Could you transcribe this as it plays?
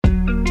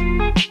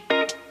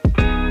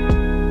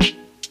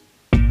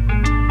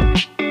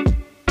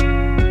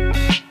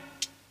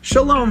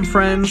Shalom,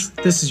 friends.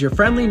 This is your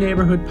friendly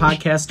neighborhood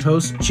podcast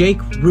host,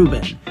 Jake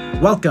Rubin.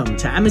 Welcome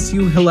to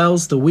MSU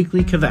Hillel's The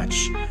Weekly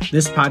Kvetch.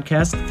 This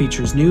podcast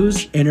features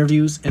news,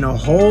 interviews, and a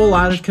whole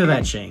lot of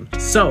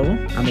kvetching. So,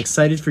 I'm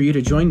excited for you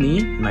to join me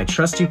and my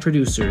trusty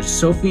producers,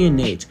 Sophie and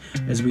Nate,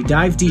 as we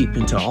dive deep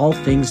into all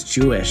things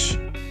Jewish.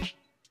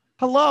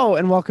 Hello,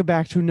 and welcome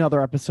back to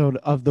another episode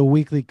of The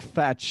Weekly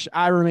Kvetch.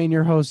 I remain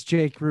your host,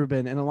 Jake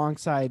Rubin, and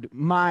alongside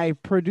my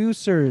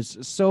producers,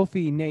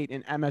 Sophie, Nate,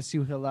 and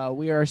MSU Hillel,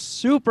 we are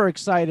super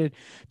excited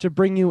to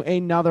bring you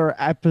another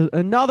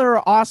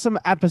awesome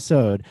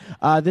episode.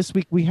 This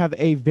week, we have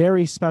a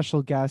very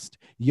special guest,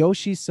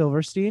 Yoshi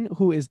Silverstein,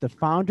 who is the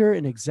founder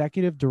and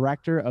executive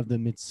director of the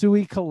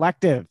Mitsui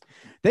Collective.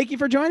 Thank you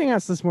for joining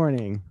us this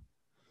morning.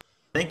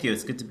 Thank you.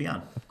 It's good to be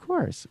on. Of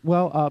course.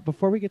 Well,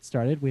 before we get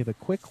started, we have a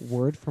quick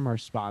word from our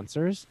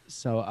sponsors.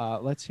 So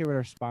let's hear what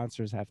our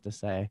sponsors have to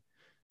say.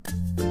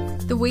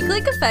 The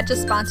Weekly Kvetch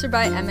is sponsored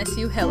by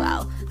MSU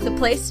Hillel, the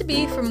place to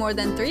be for more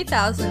than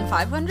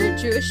 3,500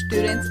 Jewish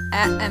students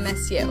at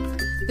MSU.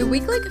 The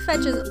Weekly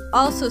Kvetch is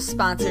also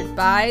sponsored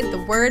by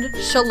the word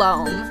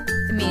shalom.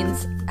 It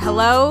means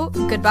hello,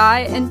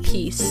 goodbye, and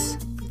peace.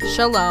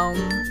 Shalom.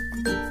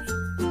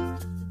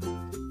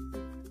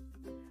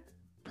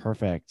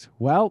 Perfect.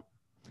 Well,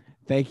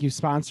 thank you,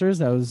 sponsors.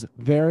 That was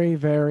very,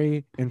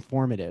 very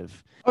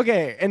informative.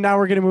 Okay, and now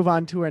we're going to move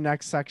on to our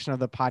next section of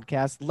the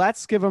podcast.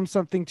 Let's give them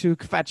something to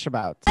kvetch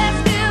about.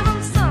 Let's give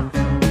them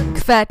something.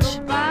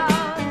 Kvetch.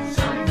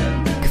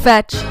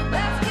 Kvetch.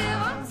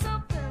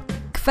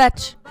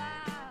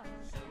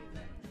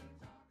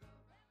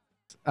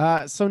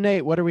 Kvetch. So,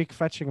 Nate, what are we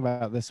kvetching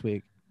about this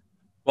week?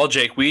 Well,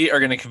 Jake, we are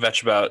going to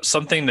kvetch about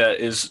something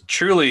that is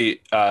truly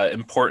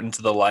important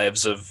to the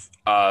lives of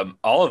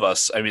all of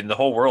us. I mean, the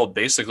whole world,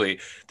 basically.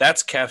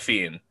 That's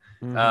caffeine.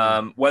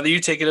 Mm-hmm. Whether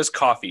you take it as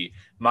coffee,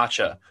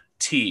 matcha,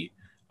 tea,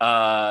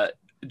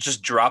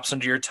 just drops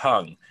under your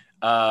tongue.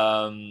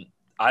 I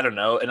don't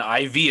know, an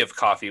IV of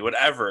coffee,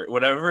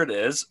 whatever it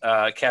is.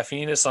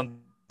 Caffeine is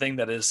something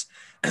that is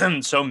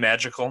so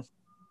magical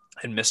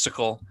and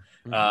mystical.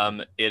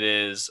 Mm-hmm. It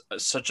is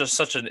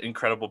such an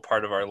incredible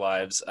part of our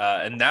lives.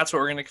 And that's what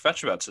we're going to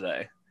kvetch about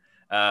today.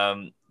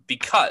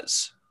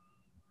 Because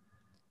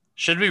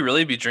should we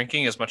really be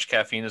drinking as much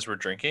caffeine as we're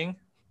drinking?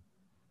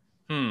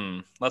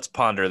 Let's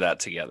ponder that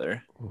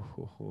together.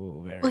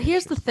 Well,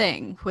 here's the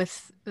thing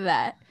with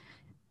that.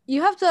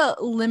 You have to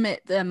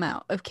limit the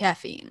amount of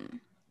caffeine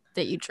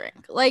that you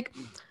drink. Like,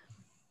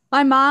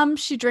 my mom,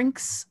 she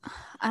drinks,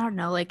 I don't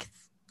know, like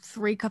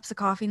 3 cups of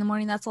coffee in the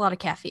morning. That's a lot of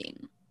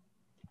caffeine.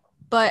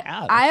 But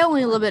yeah, I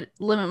only limit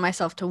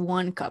myself to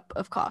 1 cup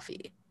of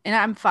coffee, and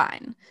I'm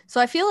fine.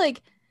 So I feel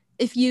like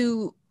if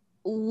you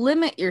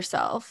limit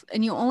yourself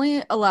and you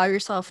only allow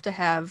yourself to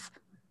have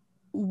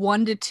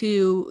 1 to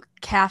 2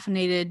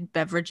 caffeinated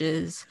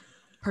beverages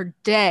per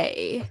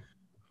day,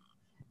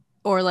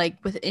 or like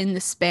within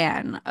the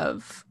span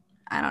of,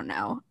 I don't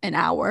know, an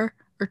hour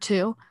or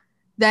 2,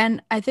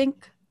 then I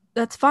think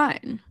that's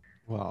fine.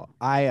 Well,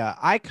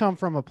 I come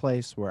from a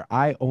place where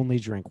I only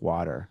drink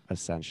water,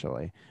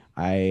 essentially.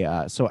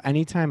 So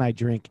anytime I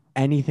drink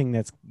anything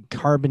that's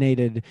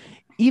carbonated,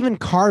 even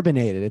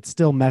carbonated, it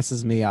still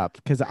messes me up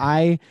because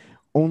I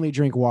only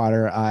drink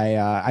water.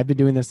 I've been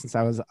doing this since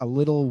I was a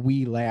little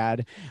wee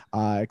lad,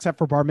 except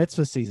for bar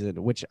mitzvah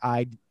season, which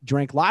I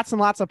drank lots and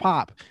lots of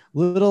pop.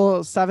 Little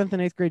 7th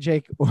and 8th grade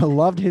Jake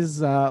loved his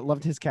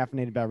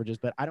caffeinated beverages,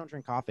 but I don't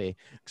drink coffee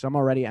because I'm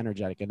already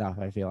energetic enough.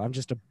 I feel I'm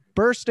just a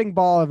bursting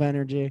ball of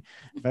energy.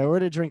 If I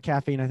were to drink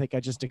caffeine, I think I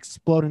just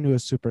explode into a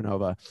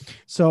supernova.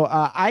 So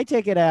I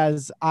take it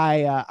as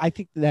I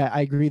think that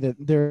I agree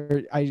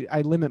that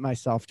I limit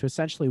myself to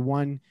essentially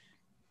 1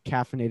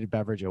 caffeinated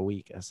beverage a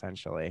week,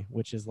 essentially,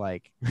 which is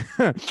like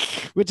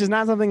which is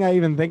not something I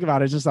even think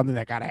about. It's just something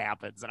that kind of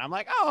happens, and I'm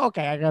like, oh,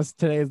 okay, I guess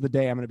today is the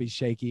day I'm going to be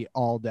shaky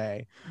all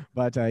day.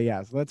 But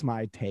yeah, so that's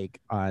my take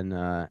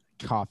on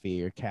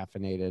coffee or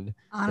caffeinated.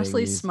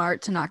 Honestly,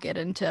 smart to not get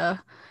into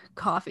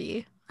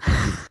coffee.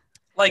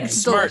 Like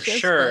smart,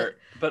 sure,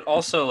 but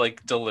also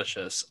like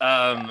delicious.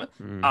 I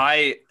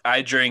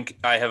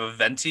have a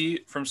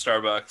venti from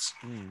Starbucks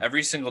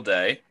every single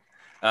day.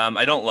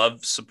 I don't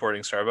love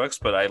supporting Starbucks,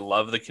 but I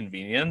love the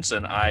convenience,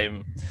 and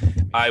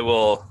I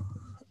will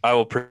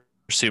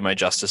pursue my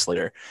justice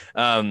later.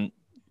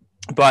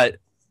 But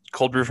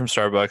cold brew from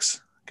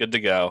Starbucks, good to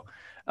go.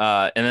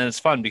 And then it's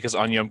fun because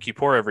on Yom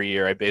Kippur every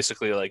year, I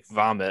basically like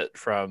vomit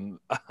from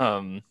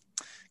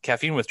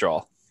caffeine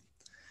withdrawal.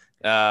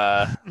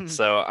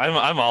 So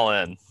I'm all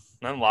in.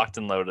 I'm locked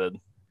and loaded.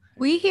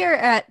 We here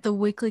at the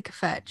Weekly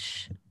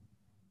Kvetch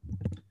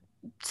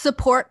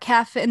support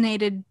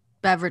caffeinated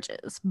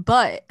beverages,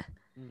 but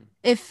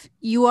if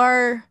you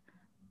are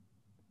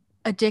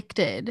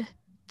addicted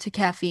to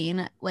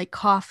caffeine like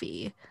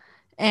coffee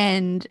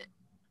and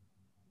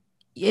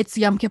it's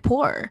Yom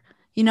Kippur,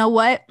 you know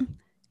what?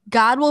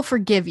 God will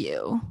forgive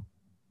you.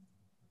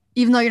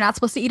 Even though you're not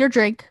supposed to eat or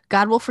drink,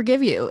 God will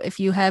forgive you if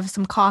you have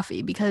some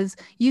coffee, because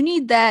you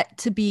need that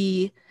to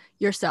be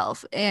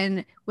yourself.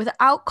 And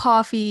without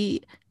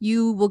coffee,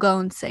 you will go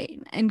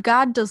insane. And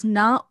God does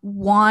not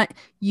want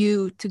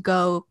you to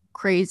go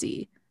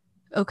crazy.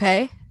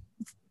 Okay?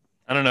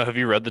 I don't know. Have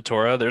you read the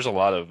Torah? There's a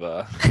lot of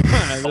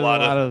There's a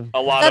lot of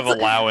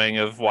allowing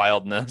of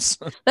wildness.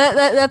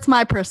 That's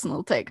my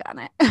personal take on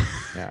it.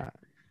 Yeah,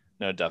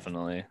 No,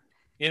 definitely.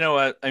 You know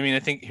what? I mean, I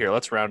think here,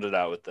 let's round it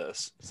out with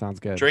this. sounds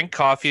good. Drink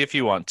coffee if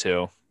you want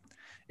to.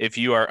 If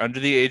you are under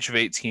the age of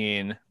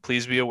 18,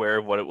 please be aware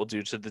of what it will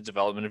do to the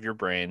development of your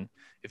brain.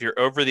 If you're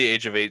over the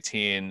age of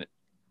 18,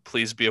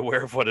 please be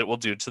aware of what it will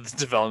do to the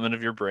development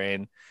of your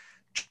brain.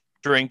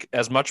 Drink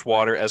as much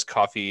water as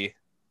coffee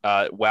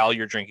while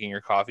you're drinking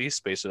your coffee.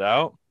 Space it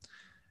out.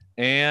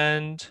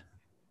 And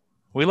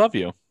we love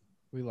you.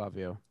 We love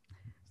you.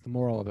 It's the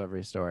moral of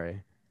every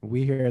story.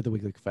 We here at the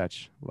Weekly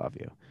Kvetch love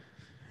you.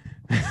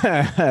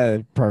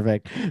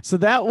 Perfect. So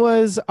that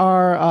was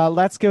our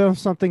let's give them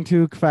something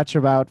to kvetch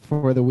about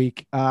for the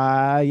week.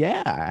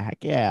 Yeah, heck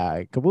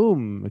yeah.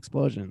 Kaboom,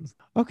 explosions.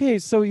 Okay,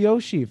 so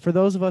Yoshi, for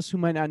those of us who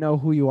might not know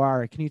who you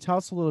are, can you tell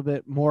us a little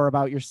bit more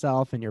about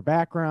yourself and your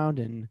background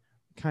and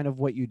kind of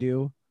what you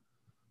do?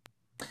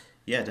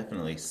 Yeah,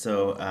 definitely.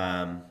 So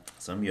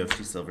I'm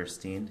Yoshi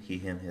Silverstein, he,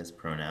 him, his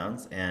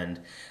pronouns, and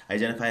I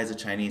identify as a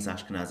Chinese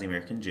Ashkenazi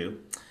American Jew.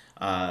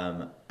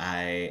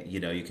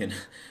 You can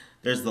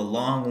there's the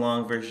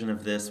long version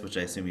of this, which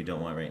I assume you don't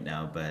want right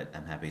now, but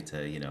I'm happy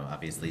to,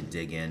 obviously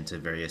dig into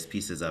various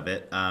pieces of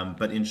it.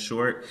 But in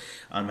short,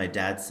 on my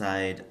dad's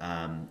side,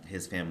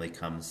 his family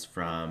comes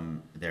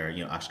from, they're,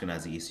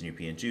 Ashkenazi Eastern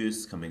European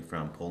Jews coming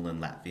from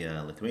Poland,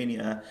 Latvia,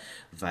 Lithuania,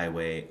 via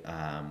way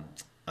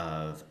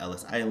of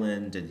Ellis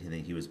Island, and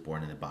then he was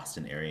born in the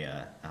Boston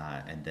area,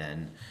 and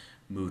then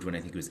moved when I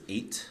think he was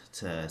 8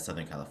 to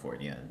Southern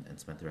California and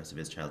spent the rest of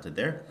his childhood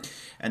there.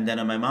 And then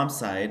on my mom's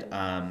side,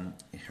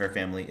 her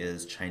family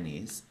is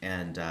Chinese,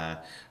 and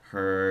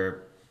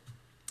her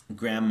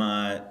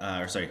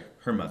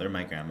mother,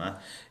 my grandma,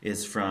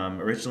 is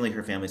originally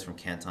her family's from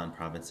Canton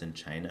province in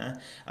China.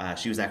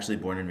 She was actually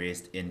born and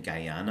raised in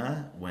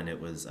Guyana when it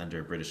was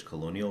under British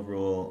colonial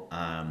rule,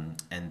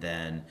 and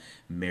then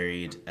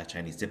married a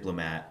Chinese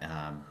diplomat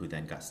who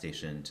then got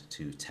stationed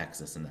to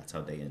Texas, and that's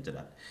how they ended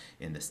up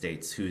in the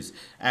States, who's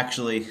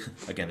actually,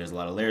 again, there's a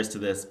lot of layers to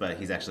this, but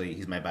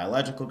he's my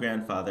biological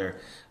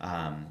grandfather.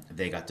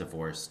 They got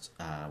divorced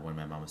when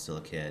my mom was still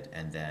a kid,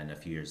 and then a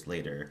few years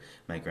later,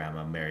 my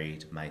grandma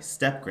married my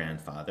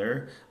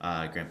step-grandfather,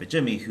 Grandpa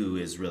Jimmy,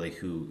 who's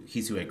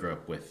who I grew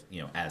up with,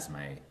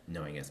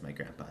 knowing as my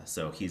grandpa.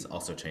 So he's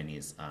also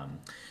Chinese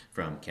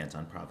from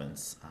Canton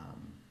province,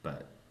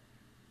 but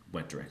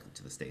went directly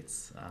to the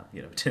States.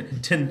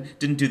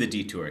 Didn't do the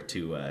detour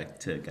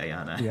to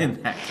Guyana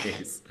in that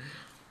case.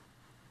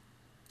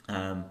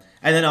 And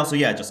then also,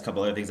 just a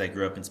couple other things. I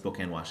grew up in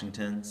Spokane,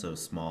 Washington, so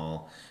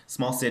small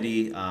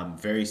city,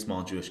 very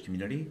small Jewish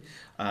community,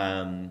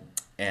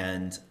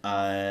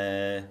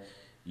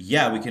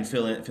 we can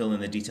fill in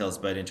the details,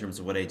 but in terms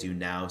of what I do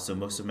now, so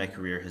most of my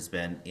career has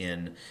been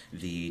in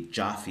the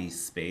Jaffe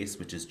space,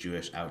 which is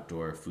Jewish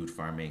outdoor food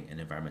farming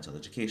and environmental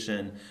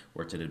education.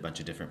 Worked at a bunch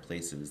of different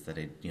places that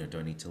I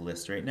don't need to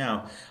list right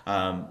now.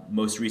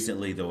 Most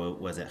recently, though, it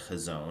was at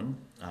Chazon,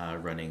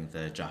 running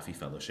the Jaffe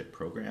Fellowship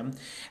Program.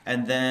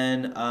 And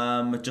then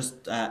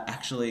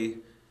actually,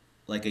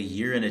 like a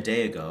year and a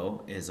day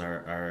ago is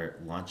our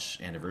launch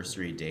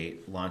anniversary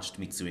date, launched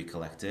Mitsui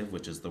Collective,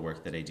 which is the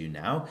work that I do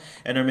now.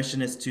 And our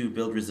mission is to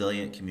build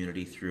resilient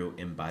community through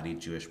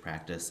embodied Jewish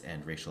practice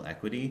and racial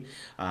equity.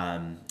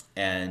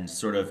 And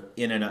sort of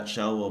in a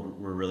nutshell,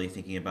 we're really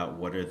thinking about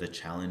what are the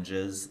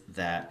challenges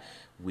that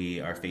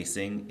we are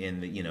facing in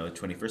the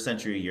 21st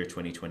century, year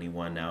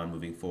 2021 now and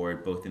moving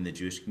forward, both in the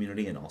Jewish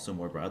community and also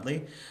more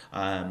broadly.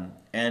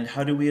 And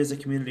how do we as a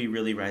community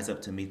really rise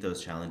up to meet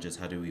those challenges?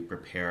 How do we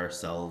prepare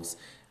ourselves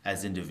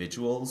as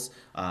individuals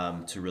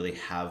to really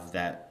have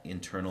that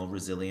internal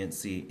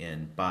resiliency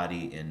in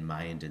body, in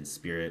mind, in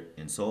spirit,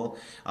 in soul?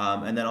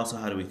 And then also,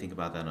 how do we think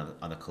about that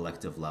on a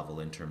collective level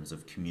in terms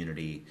of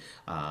community,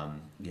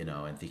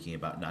 and thinking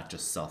about not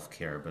just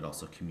self-care, but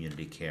also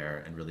community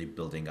care, and really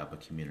building up a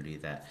community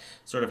that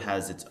sort of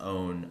has its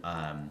own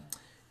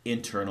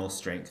internal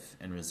strength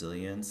and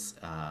resilience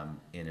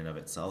in and of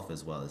itself,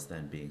 as well as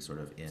then being sort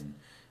of in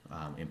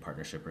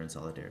partnership or in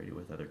solidarity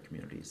with other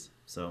communities.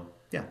 So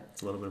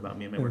it's a little bit about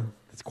me and my work.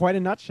 It's quite a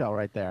nutshell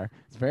right there.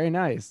 It's very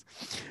nice.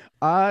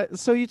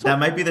 So you that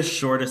might be the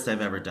shortest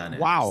I've ever done it.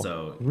 Wow.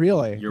 So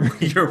really?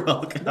 You're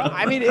welcome. No,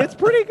 I mean, it's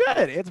pretty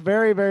good. It's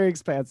very, very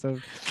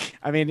expansive.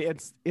 I mean,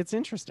 it's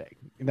interesting.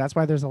 And that's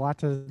why there's a lot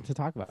to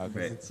talk about,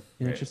 because it's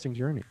an interesting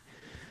journey.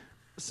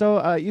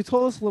 So you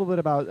told us a little bit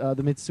about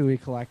the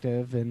Mitsui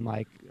Collective and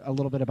like a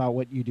little bit about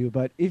what you do,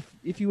 but if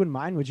you wouldn't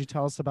mind, would you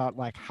tell us about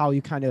like how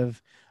you kind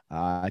of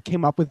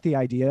came up with the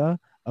idea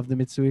of the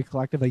Mitsui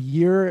Collective a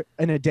year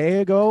and a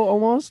day ago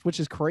almost, which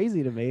is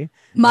crazy to me.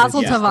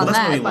 Mazel tov on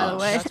that, by the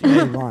way. That's when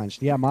we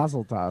launched. Yeah,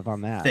 mazel tov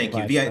on that. Thank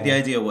you. The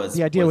idea was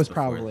before,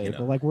 probably,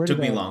 but like where took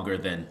did me longer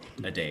than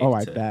a day. Oh,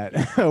 I bet.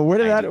 Where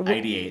did that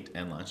ideate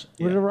and launch?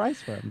 Where did it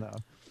rise from though?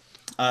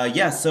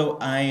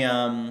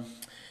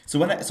 So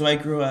So I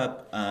grew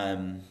up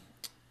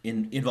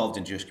involved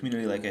in Jewish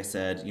community, like I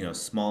said,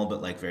 small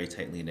but like very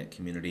tightly knit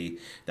community.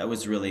 That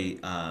was really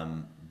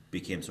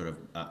became sort of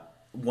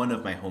one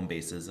of my home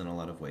bases in a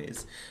lot of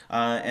ways.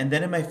 And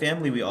then in my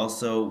family, we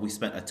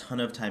spent a ton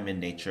of time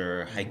in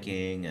nature,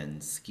 hiking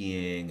and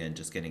skiing and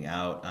just getting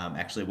out.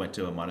 Actually went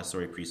to a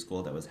Montessori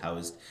preschool that was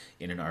housed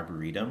in an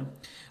arboretum.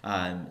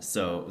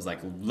 So it was like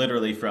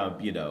literally from,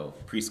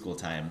 preschool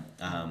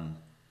time.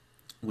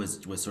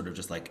 Was sort of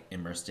just like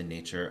immersed in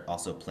nature,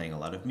 also playing a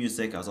lot of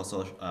music. I was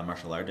also a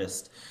martial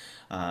artist.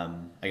 I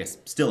guess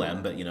still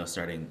am, but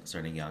starting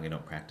young. I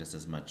don't practice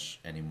as much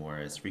anymore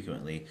as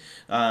frequently.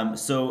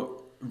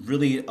 So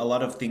really a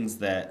lot of things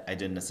that I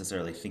didn't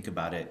necessarily think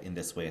about it in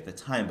this way at the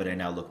time, but I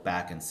now look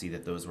back and see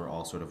that those were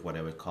all sort of what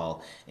I would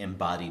call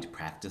embodied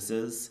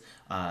practices.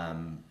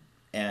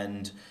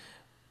 And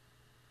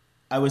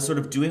I was sort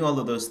of doing all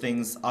of those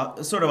things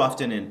sort of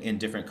often in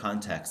different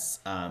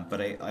contexts.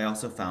 But I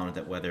also found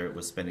that whether it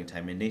was spending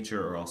time in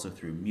nature or also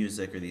through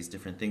music or these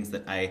different things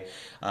that I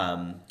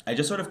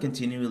just sort of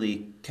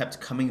continually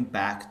kept coming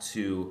back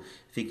to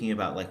thinking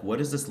about like, what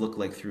does this look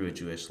like through a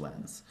Jewish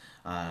lens?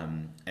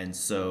 And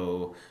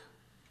so,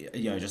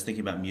 just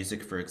thinking about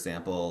music, for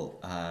example,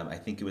 I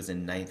think it was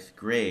in ninth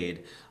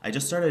grade, I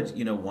just started,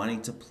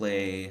 wanting to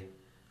play,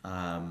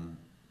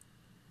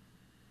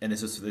 and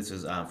this was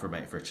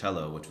for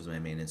cello, which was my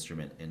main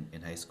instrument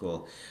in high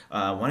school.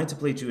 Wanting to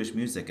play Jewish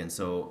music, and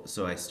so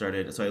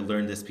I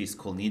learned this piece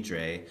Kol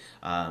Nidre,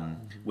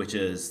 which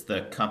is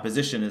the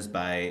composition is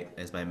by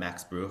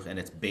Max Bruch, and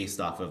it's based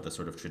off of the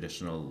sort of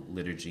traditional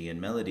liturgy and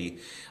melody.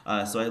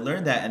 So I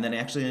learned that, and then I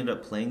actually ended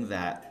up playing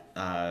that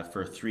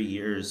for 3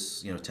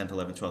 years, 10th,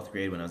 11th, 12th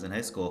grade when I was in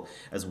high school,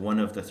 as one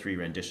of the 3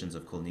 renditions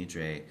of Kol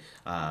Nidre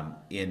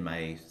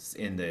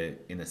in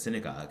the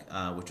synagogue,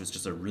 which was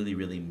just a really,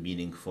 really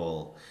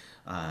meaningful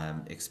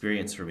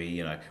experience for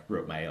me. I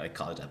wrote my like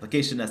college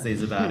application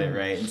essays about it,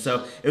 right? And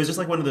so it was just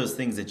like one of those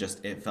things that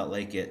it felt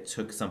like it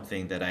took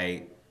something that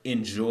I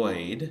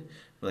enjoyed,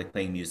 like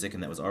playing music,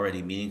 and that was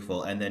already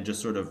meaningful, and then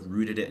just sort of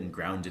rooted it and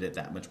grounded it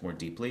that much more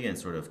deeply, and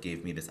sort of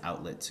gave me this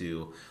outlet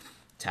to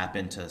tap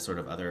into sort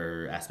of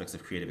other aspects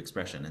of creative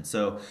expression. And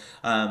so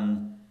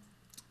I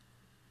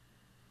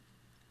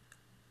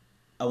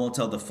won't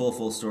tell the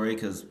full story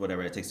because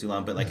whatever, it takes too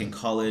long, but like in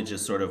college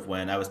is sort of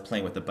when I was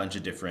playing with a bunch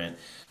of different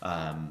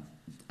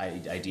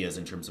ideas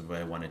in terms of what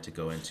I wanted to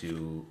go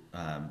into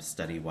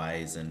study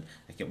wise. And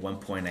like at one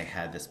point I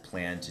had this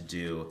plan to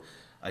do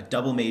a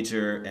double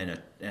major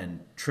and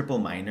triple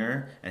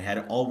minor, and had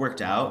it all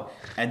worked out.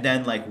 And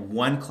then like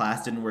one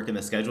class didn't work in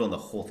the schedule, and the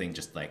whole thing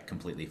just like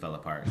completely fell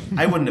apart.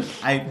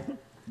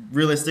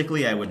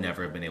 Realistically, I would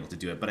never have been able to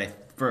do it,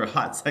 but for a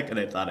hot second,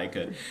 I thought I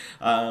could.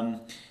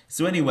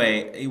 So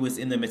anyway, it was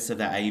in the midst of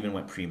that. I even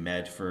went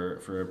pre-med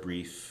for a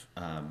brief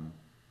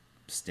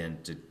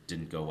stint. It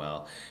didn't go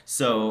well.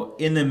 So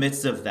in the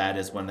midst of that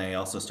is when I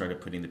also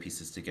started putting the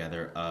pieces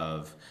together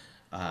of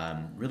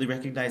really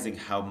recognizing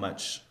how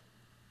much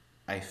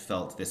I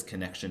felt this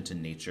connection to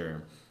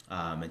nature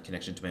and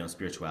connection to my own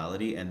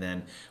spirituality. And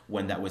then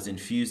when that was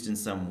infused in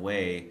some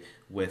way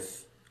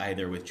with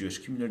either with Jewish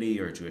community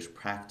or Jewish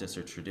practice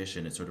or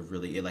tradition,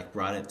 it like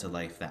brought it to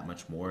life that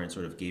much more, and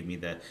sort of gave me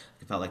it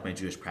felt like my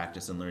Jewish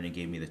practice and learning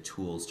gave me the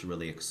tools to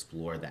really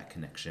explore that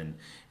connection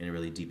in a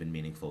really deep and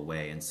meaningful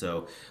way. And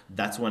so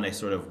that's when I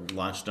sort of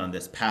launched on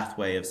this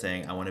pathway of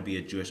saying, I want to be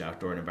a Jewish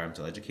outdoor and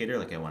environmental educator.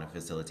 Like I want to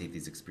facilitate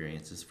these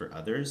experiences for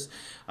others.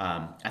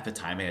 At the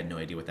time, I had no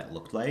idea what that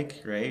looked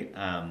like, right?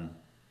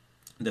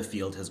 The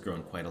field has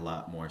grown quite a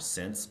lot more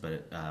since,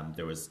 but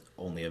there was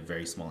only a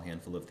very small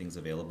handful of things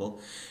available.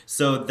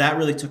 So that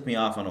really took me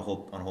off on a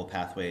whole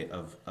pathway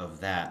of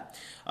that.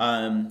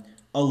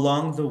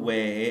 Along the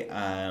way,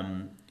 I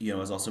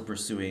was also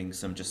pursuing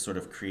some just sort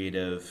of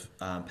creative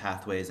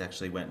pathways.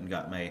 Actually went and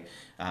got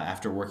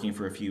after working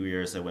for a few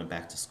years, I went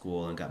back to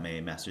school and got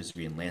my master's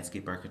degree in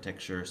landscape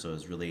architecture. So I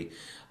was really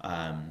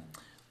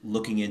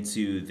looking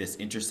into this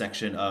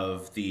intersection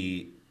of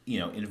the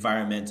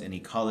environment and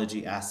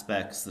ecology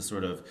aspects, the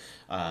sort of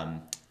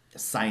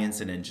science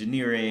and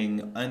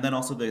engineering, and then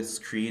also this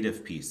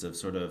creative piece of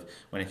sort of,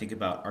 when I think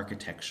about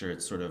architecture,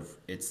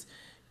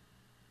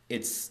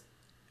 it's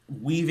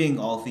weaving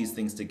all these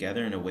things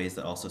together in a ways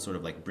that also sort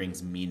of like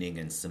brings meaning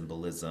and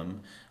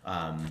symbolism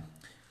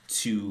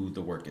to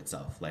the work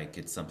itself. Like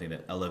it's something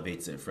that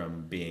elevates it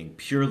from being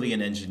purely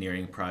an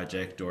engineering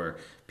project or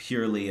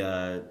purely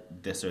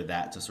this or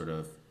that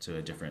to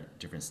a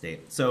different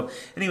state. So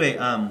anyway,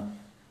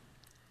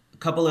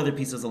 couple other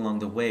pieces along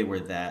the way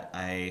were that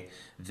I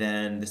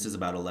then, this is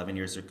about 11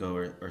 years ago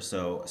or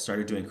so,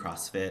 started doing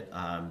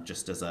CrossFit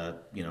just as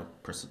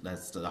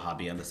that's a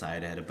hobby on the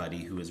side. I had a buddy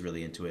who was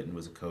really into it and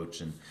was a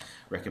coach and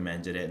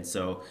recommended it. And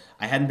so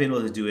I hadn't been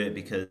able to do it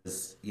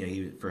because,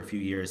 for a few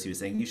years he was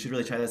saying, you should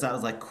really try this out. I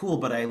was like, cool,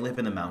 but I live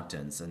in the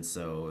mountains. And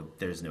so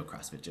there's no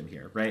CrossFit gym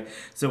here, right?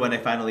 So when I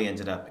finally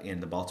ended up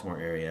in the Baltimore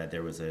area,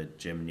 there was a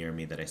gym near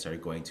me that I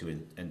started going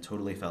to and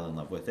totally fell in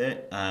love with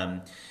it.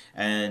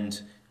 And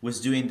was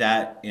doing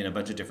that in a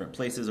bunch of different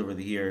places over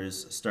the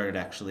years. Started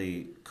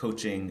actually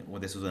coaching.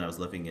 Well, this was when I was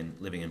living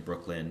in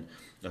Brooklyn.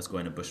 I was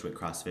going to Bushwick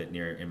CrossFit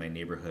in my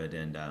neighborhood,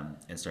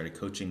 and started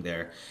coaching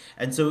there.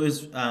 And so it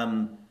was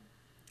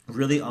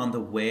really on the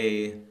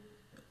way,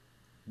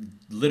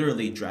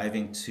 literally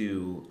driving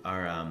to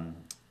our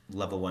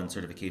level 1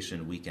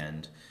 certification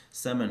weekend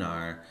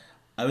seminar.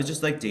 I was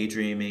just like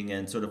daydreaming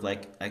and sort of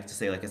like, I like to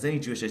say, like, as any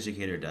Jewish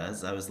educator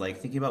does, I was like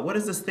thinking about, what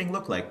does this thing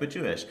look like but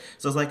Jewish?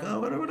 So I was like, oh,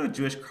 what a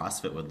Jewish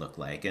CrossFit would look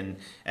like. And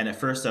at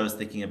first I was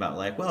thinking about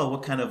like, well,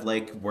 what kind of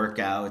like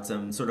workouts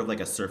and sort of like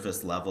a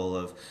surface level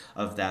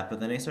of that. But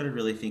then I started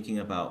really thinking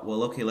about,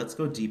 well, okay, let's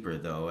go deeper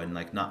though. And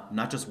like,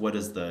 not just what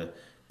does the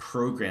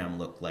program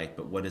look like,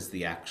 but what is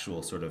the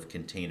actual sort of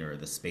container or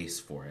the space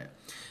for it.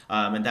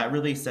 And that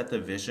really set the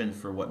vision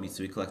for what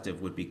Mitsui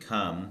Collective would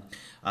become,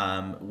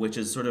 which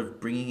is sort of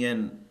bringing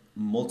in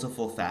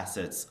multiple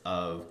facets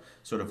of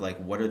sort of like,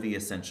 what are the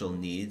essential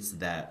needs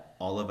that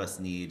all of us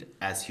need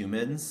as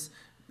humans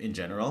in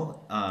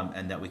general,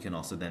 and that we can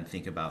also then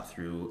think about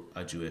through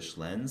a Jewish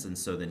lens. And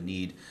so the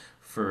need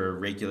for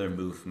regular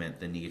movement,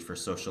 the need for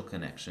social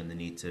connection, the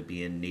need to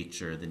be in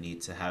nature, the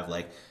need to have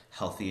like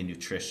healthy and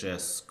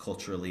nutritious,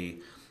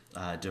 culturally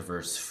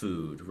diverse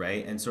food,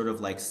 right? And sort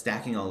of like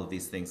stacking all of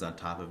these things on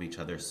top of each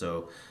other.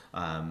 So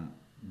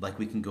like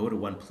we can go to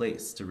one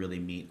place to really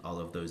meet all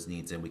of those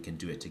needs, and we can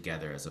do it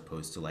together, as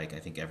opposed to like, I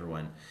think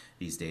everyone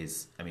these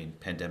days, I mean,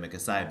 pandemic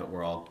aside, but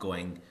we're all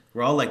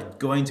like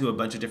going to a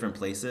bunch of different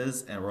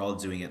places and we're all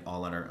doing it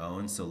all on our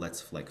own. So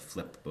let's like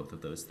flip both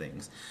of those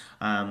things.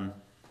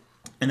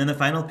 And then the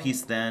final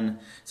piece then,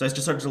 so I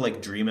just started to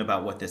like dream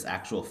about what this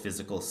actual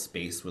physical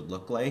space would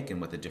look like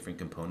and what the different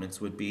components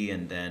would be.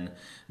 And then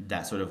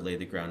that sort of laid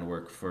the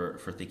groundwork for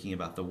thinking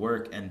about the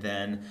work. And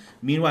then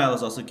meanwhile, I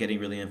was also getting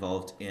really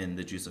involved in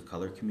the Jews of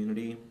Color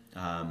community,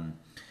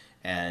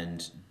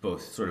 and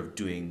both sort of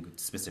doing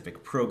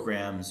specific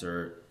programs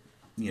or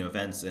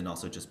events, and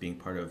also just being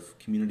part of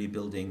community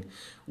building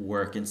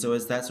work. And so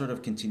as that sort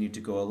of continued to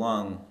go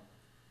along,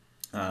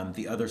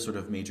 the other sort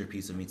of major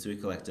piece of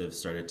Mitsui Collective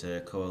started to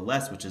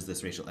coalesce, which is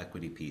this racial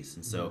equity piece.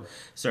 And so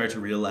started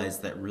to realize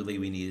that really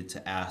we needed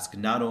to ask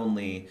not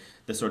only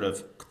the sort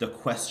of the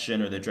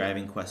question or the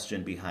driving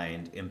question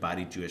behind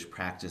embodied Jewish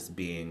practice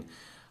being,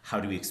 how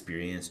do we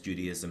experience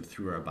Judaism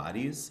through our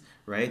bodies,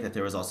 right? That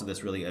there was also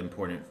this really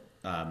important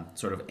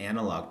sort of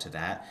analog to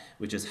that,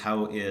 which is,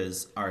 how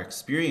is our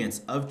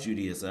experience of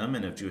Judaism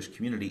and of Jewish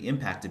community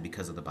impacted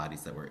because of the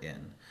bodies that we're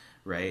in,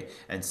 right?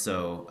 And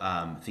so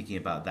thinking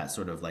about that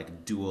sort of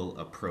like dual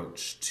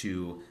approach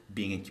to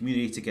being in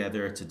community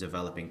together, to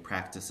developing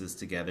practices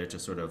together, to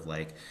sort of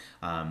like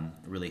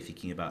really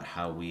thinking about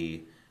how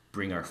we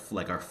bring our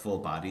full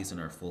bodies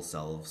and our full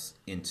selves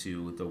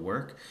into the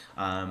work.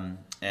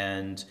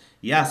 And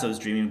yeah, so I was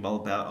dreaming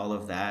about all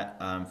of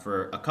that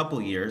for a couple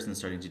years, and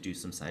starting to do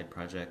some side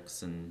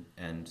projects and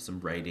some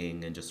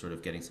writing, and just sort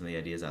of getting some of the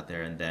ideas out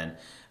there. And then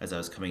as I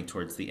was coming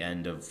towards the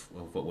end of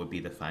what would be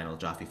the final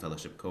Jaffe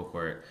Fellowship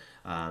cohort,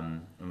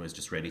 and was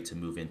just ready to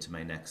move into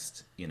my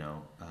next,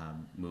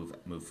 move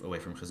away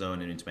from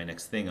Chazon and into my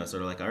next thing, I was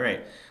sort of like, all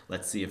right,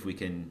 let's see if we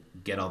can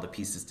get all the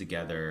pieces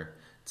together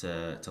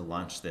to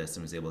launch this,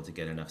 and was able to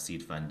get enough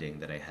seed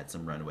funding that I had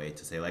some runway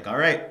to say like, all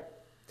right,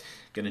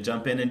 gonna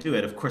jump in and do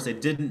it. Of course, I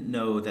didn't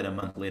know that a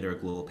month later a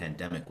global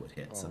pandemic would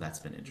hit, so that's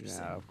been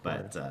interesting. Yeah,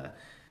 but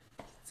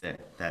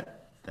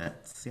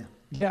that's yeah.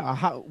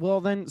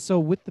 Yeah. So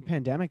with the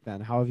pandemic,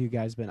 then how have you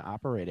guys been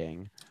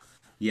operating?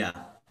 Yeah.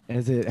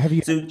 Have you had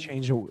to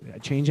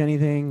change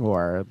anything,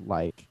 or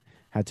like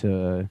had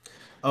to?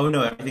 Oh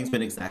no, everything's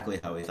been exactly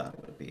how we thought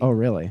it would be. Oh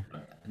really?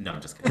 No,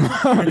 I'm just kidding.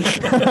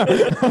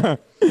 The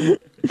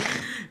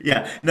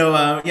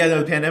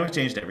pandemic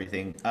changed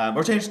everything,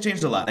 or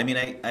changed a lot. I mean,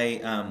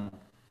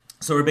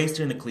 so we're based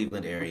here in the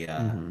Cleveland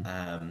area.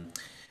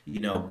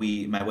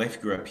 My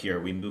wife grew up here.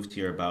 We moved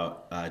here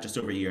about just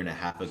over a year and a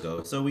half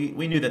ago. So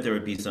we knew that there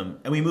would be some,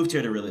 and we moved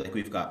here to really, like,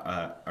 we've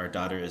got, our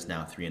daughter is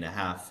now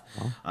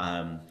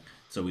 3.5.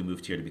 So we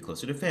moved here to be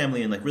closer to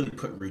family and like really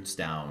put roots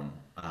down,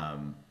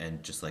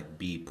 and just like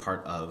be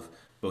part of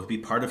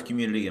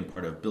community and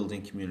part of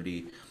building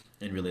community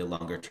in really a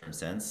longer term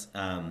sense.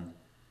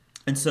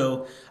 And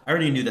so I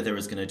already knew that there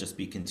was going to just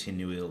be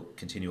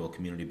continual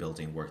community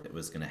building work that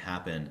was going to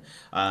happen.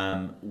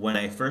 When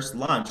I first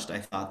launched, I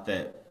thought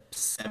that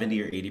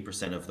 70 or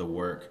 80% of the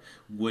work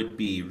would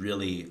be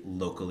really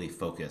locally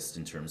focused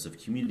in terms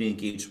of community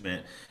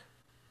engagement,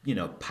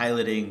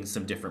 piloting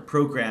some different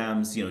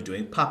programs,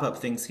 doing pop-up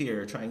things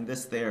here, trying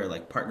this there,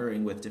 like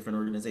partnering with different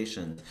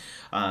organizations.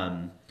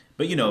 But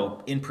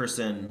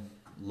in-person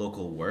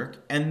local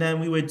work. And then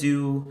we would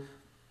do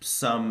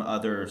some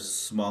other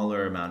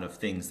smaller amount of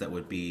things that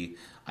would be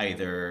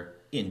either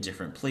in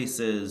different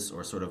places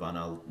or sort of on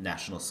a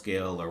national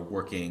scale, or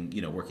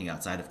working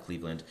outside of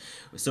Cleveland.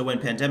 So when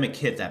pandemic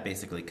hit, that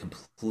basically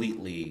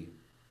completely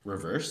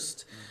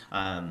reversed.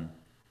 And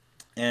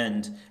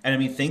I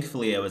mean,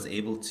 thankfully, I was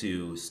able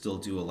to still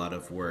do a lot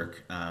of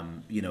work.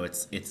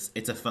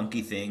 It's a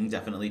funky thing,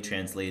 definitely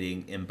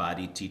translating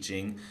embodied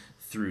teaching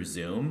through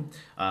Zoom.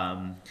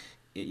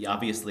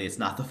 Obviously, it's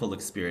not the full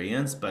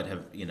experience, but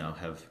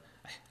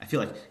I feel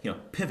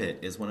like, pivot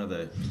is one of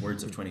the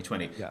words of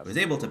 2020. Yes. I was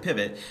able to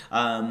pivot,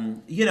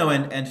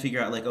 and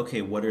figure out like,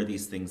 okay, what are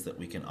these things that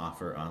we can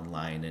offer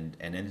online, and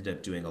ended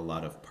up doing a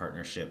lot of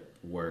partnership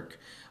work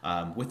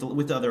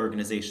with other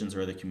organizations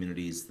or other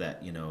communities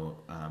that,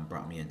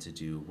 brought me in to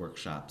do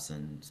workshops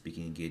and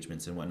speaking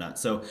engagements and whatnot.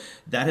 So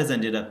that has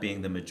ended up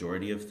being the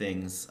majority of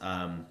things.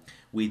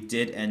 We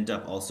did end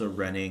up also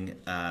running,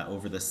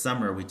 over the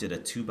summer, we did a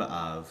Tu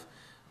B'Av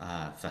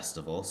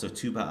festival. So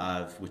Tu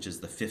B'Av, which is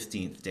the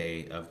 15th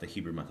day of the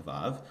Hebrew month of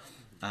Av.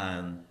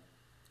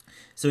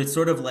 So it's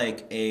sort of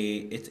like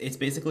it's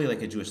basically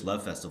like a Jewish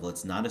love festival.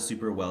 It's not a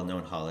super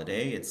well-known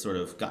holiday. It's sort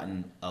of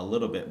gotten a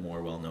little bit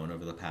more well-known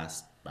over the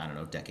past, I don't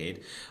know,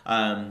 decade.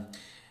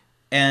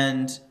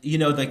 And,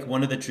 like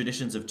one of the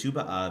traditions of Tu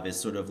B'Av is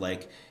sort of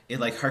like,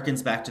 it like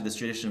harkens back to this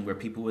tradition where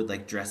people would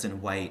like dress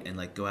in white and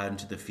like go out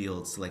into the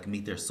fields to like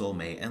meet their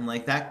soulmate. And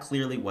like that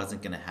clearly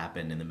wasn't going to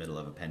happen in the middle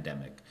of a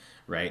pandemic,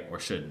 right? Or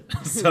shouldn't.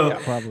 So,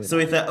 Yeah, so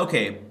we thought,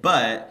 okay,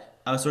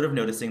 but I was sort of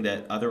noticing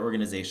that other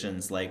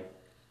organizations, like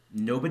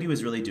nobody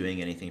was really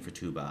doing anything for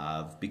Tu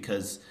B'Av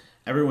because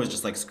everyone was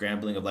just like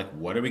scrambling of like,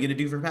 what are we going to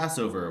do for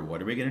Passover?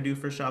 What are we going to do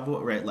for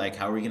Shavuot, right? Like,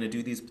 how are we going to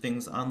do these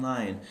things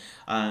online?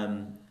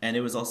 And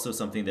it was also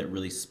something that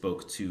really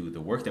spoke to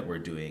the work that we're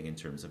doing in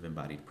terms of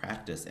embodied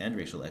practice and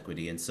racial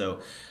equity. And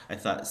so I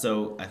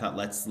thought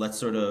let's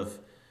sort of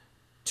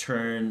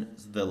turn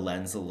the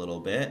lens a little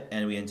bit,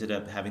 and we ended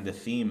up having the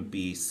theme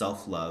be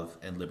self-love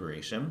and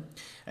liberation,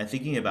 and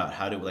thinking about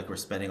how to, like, we're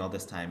spending all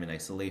this time in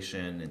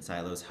isolation and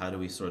silos, how do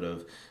we sort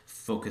of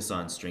focus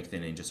on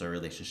strengthening just our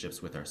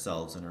relationships with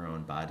ourselves and our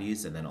own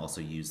bodies, and then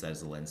also use that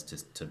as a lens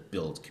to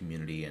build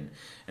community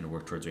and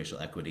work towards racial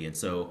equity. And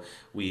so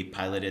we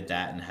piloted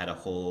that and had a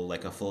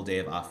full day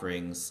of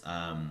offerings,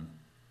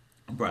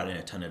 brought in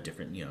a ton of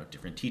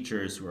different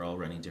teachers who are all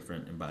running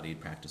different embodied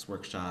practice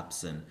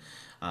workshops, and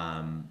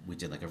we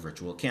did like a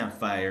virtual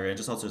campfire, and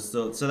just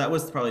also so that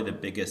was probably the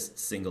biggest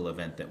single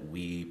event that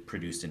we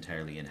produced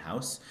entirely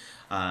in-house.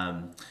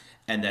 And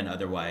then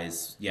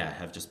otherwise,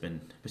 have just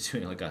been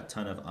doing like a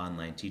ton of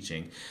online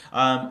teaching.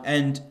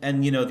 And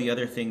the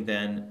other thing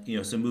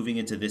then, so moving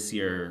into this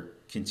year,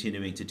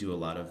 continuing to do a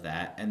lot of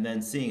that, and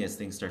then seeing as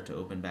things start to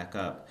open back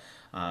up,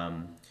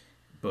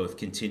 both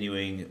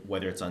continuing,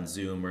 whether it's on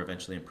Zoom or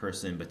eventually in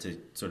person, but to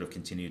sort of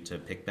continue to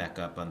pick back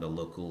up on the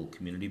local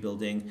community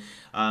building.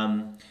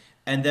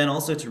 And then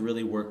also to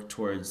really work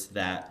towards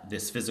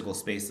this physical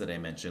space that I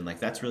mentioned. Like,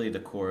 that's really the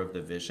core of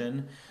the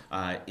vision,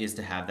 is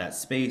to have that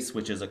space,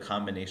 which is a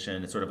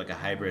combination, it's sort of like a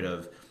hybrid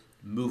of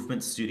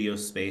movement studio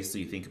space. So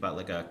you think about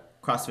like a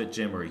CrossFit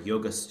gym or a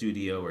yoga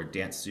studio or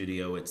dance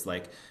studio. It's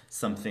like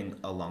something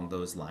along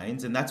those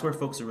lines. And that's where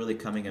folks are really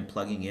coming and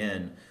plugging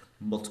in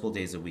multiple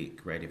days a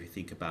week, right? If you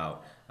think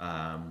about,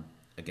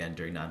 again,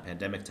 during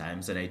non-pandemic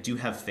times, and I do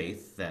have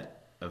faith that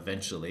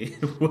eventually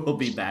we'll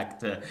be back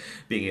to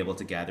being able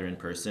to gather in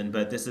person,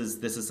 but this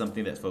is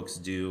something that folks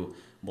do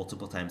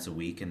multiple times a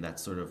week, and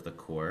that's sort of the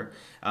core.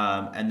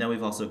 And then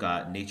we've also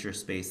got nature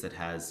space that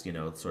has,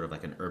 sort of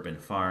like an urban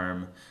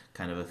farm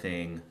kind of a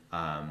thing,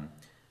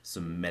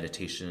 some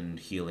meditation,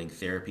 healing,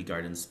 therapy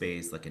garden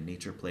space, like a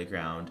nature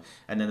playground.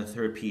 And then the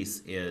third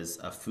piece is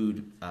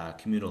a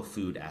communal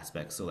food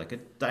aspect. So like a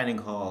dining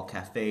hall,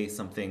 cafe,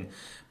 something,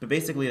 but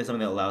basically it's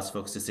something that allows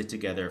folks to sit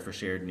together for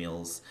shared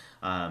meals,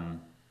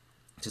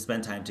 to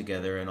spend time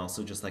together, and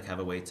also just like have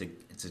a way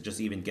to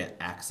just even get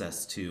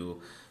access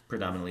to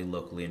predominantly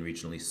locally and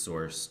regionally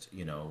sourced,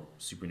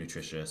 super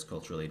nutritious,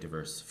 culturally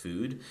diverse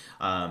food,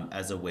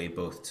 as a way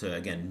both to,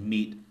 again,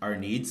 meet our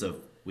needs of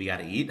we got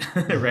to eat,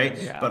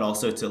 right? Yeah. But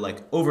also to like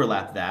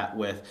overlap that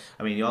with,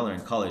 y'all are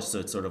in college, so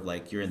it's sort of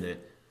like you're in the,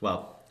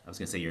 well, I was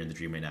going to say you're in the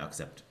dream right now,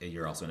 except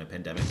you're also in a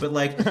pandemic. But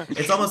like,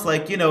 it's almost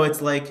like,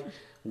 it's like,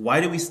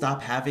 why do we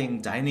stop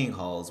having dining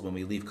halls when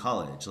we leave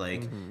college?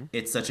 Like,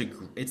 it's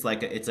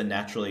a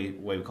naturally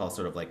what we call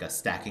sort of like a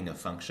stacking of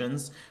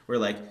functions, where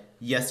like,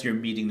 yes, you're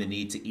meeting the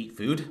need to eat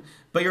food,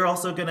 but you're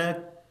also going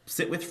to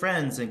sit with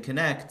friends and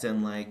connect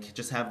and like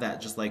just have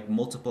that just like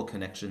multiple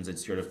connections and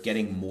sort of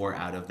getting more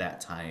out of that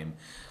time,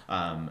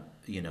 than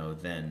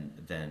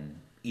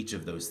each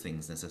of those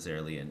things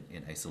necessarily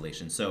in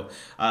isolation. So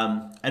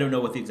I don't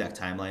know what the exact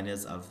timeline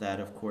is of that,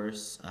 of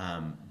course,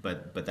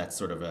 but that's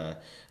sort of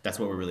that's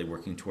what we're really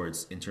working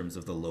towards in terms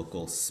of the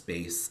local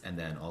space, and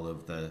then all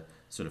of the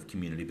sort of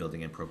community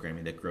building and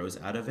programming that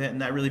grows out of it.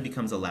 And that really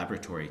becomes a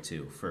laboratory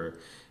too for,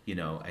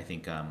 I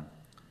think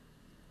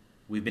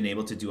we've been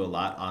able to do a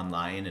lot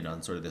online and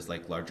on sort of this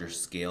like larger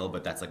scale,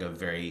 but that's like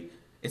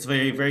it's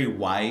very, very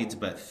wide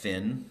but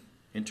thin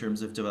in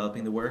terms of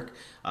developing the work.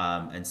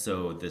 And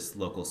so this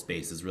local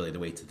space is really the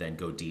way to then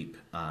go deep.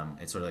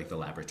 It's sort of like the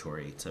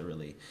laboratory to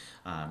really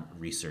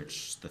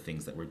research the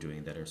things that we're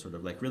doing that are sort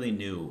of like really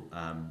new,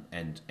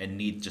 and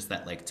need just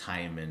that like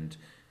time and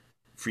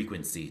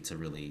frequency to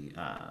really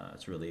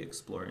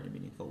explore in a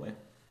meaningful way.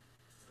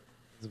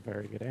 That's a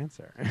very good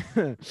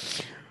answer.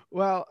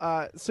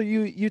 Well, so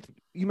you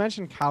you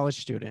mentioned college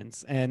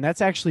students, and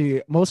that's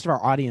actually most of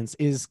our audience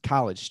is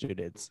college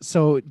students.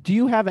 So do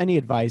you have any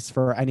advice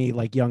for any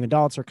like young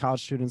adults or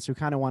college students who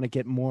kind of want to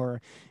get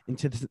more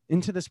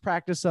into this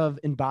practice of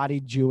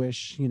embodied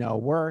Jewish,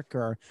 work?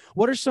 Or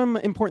what are some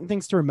important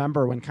things to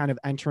remember when kind of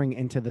entering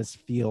into this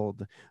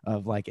field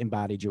of like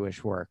embodied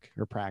Jewish work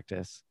or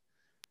practice?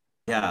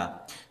 Yeah.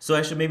 So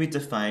I should maybe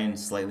define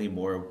slightly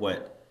more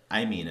what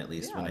I mean, at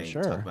least when Yeah, I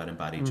talk sure. about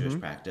embodied Jewish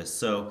practice.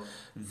 So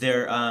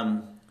there,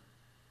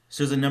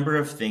 so there's a number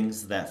of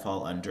things that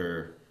fall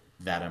under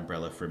that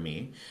umbrella for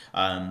me.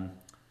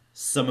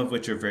 Some of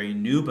which are very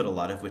new, but a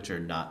lot of which are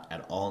not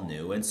at all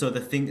new. And so the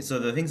things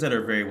that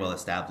are very well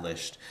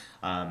established,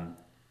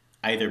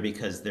 either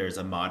because there's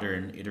a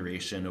modern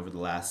iteration over the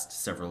last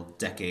several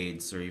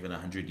decades or even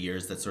 100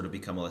 years that's sort of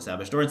become well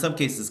established, or in some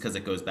cases because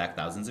it goes back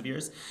thousands of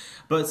years.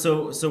 But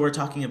so we're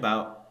talking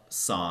about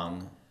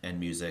song and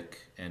music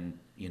and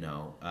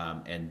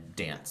and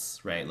dance,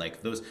 right?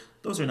 Like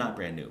those are not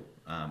brand new,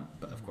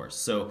 but of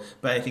course.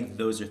 But I think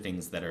those are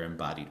things that are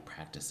embodied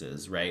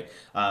practices, right?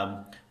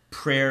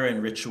 Prayer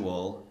and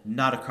ritual,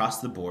 not across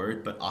the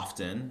board, but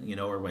often,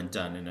 or when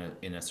done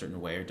in a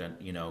certain way, or done,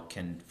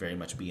 can very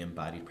much be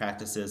embodied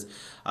practices.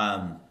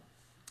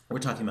 We're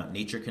talking about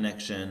nature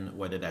connection,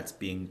 whether that's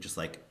being just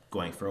like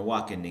going for a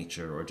walk in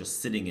nature or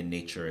just sitting in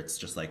nature. It's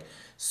just like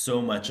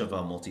so much of a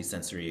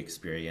multisensory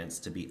experience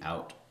to be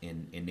out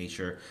in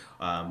nature.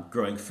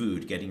 Growing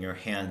food, getting your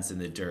hands in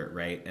the dirt,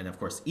 right? And of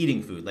course,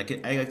 eating food.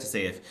 Like I like to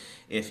say,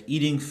 if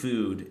eating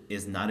food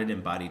is not an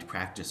embodied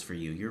practice for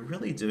you, you're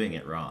really doing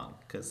it wrong.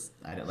 Because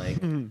I don't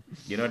like,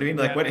 you know what I mean?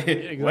 Like, what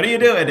are you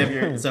doing if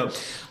you're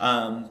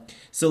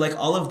so like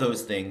all of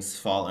those things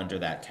fall under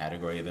that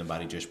category of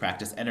embodied Jewish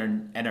practice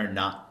and are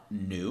not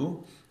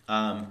new.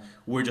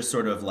 We're just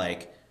sort of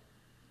like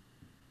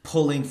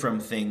pulling from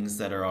things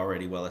that are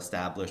already well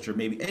established, or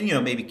maybe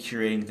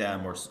curating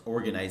them or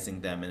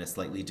organizing them in a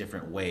slightly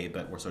different way,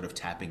 but we're sort of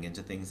tapping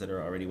into things that are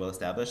already well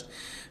established.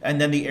 And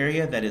then the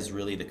area that is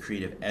really the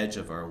creative edge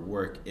of our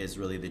work is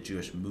really the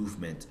Jewish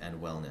movement and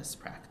wellness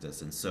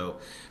practice. And so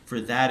for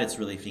that, it's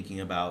really thinking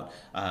about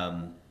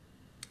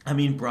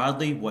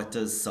broadly, what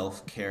does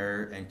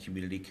self-care and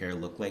community care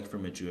look like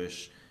from a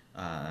Jewish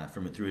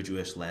through a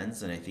Jewish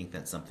lens? And I think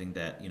that's something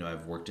that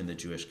I've worked in the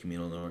Jewish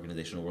communal and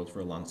organizational world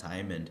for a long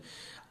time, and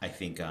I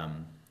think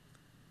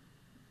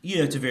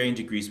to varying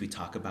degrees we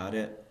talk about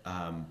it,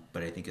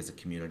 but I think as a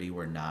community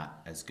we're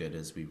not as good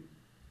as we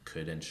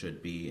could and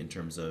should be in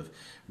terms of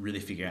really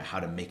figuring out how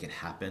to make it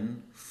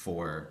happen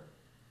for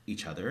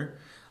each other.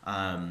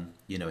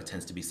 It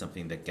tends to be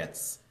something that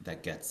gets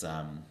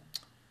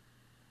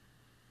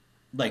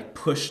like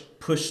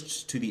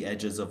pushed to the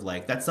edges of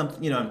like, that's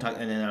something, I'm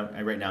talking, and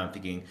then right now I'm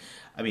thinking,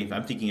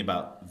 I'm thinking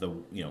about the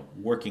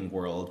working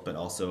world, but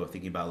also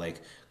thinking about like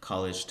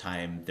college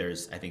time.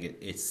 I think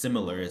it's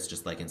similar. It's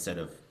just like, instead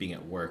of being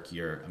at work,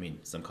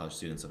 some college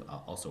students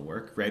also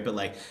work, right? But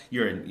like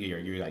you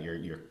got your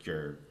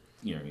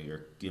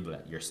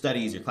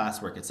studies, your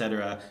classwork,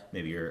 etc.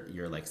 Maybe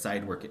your like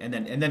side work, and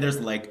then there's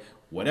like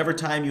whatever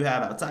time you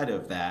have outside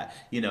of that,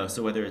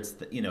 So whether it's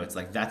it's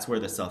like that's where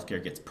the self-care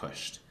gets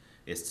pushed,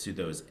 is to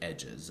those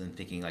edges, and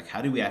thinking like,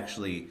 how do we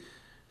actually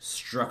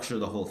structure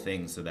the whole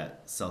thing so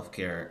that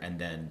self-care and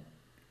then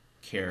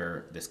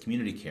care, this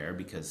community care,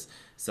 because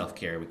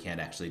self-care, we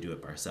can't actually do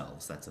it by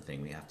ourselves. That's the thing.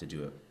 We have to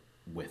do it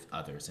with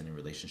others and in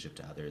relationship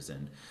to others,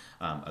 and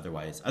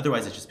otherwise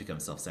it just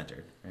becomes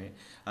self-centered, right?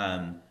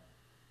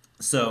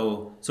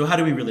 So how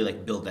do we really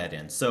like build that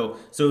in? So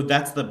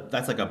that's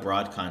like a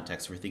broad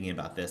context for thinking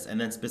about this,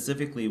 and then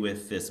specifically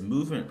with this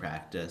movement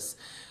practice,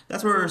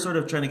 that's where we're sort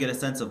of trying to get a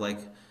sense of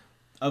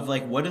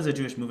what does a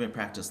Jewish movement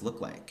practice look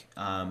like,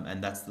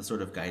 and that's the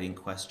sort of guiding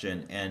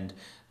question. And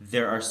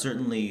there are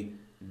certainly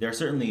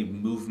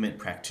movement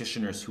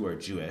practitioners who are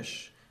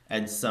Jewish,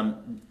 and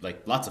some,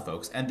 like lots of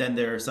folks, and then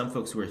there are some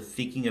folks who are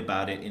thinking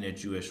about it in a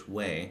Jewish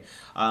way.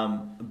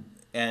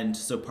 And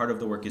so part of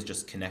the work is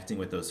just connecting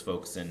with those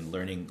folks and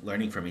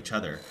learning from each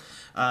other.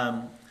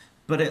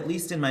 But at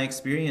least in my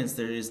experience,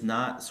 there is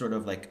not sort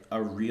of like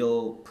a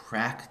real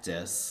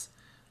practice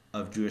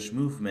of Jewish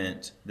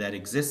movement that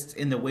exists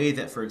in the way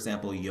that, for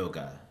example,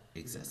 yoga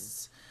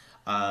exists,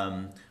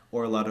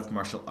 or a lot of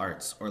martial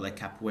arts, or like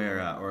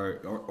capoeira,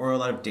 or a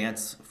lot of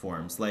dance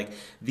forms. Like,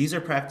 these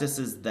are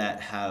practices that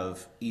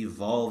have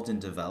evolved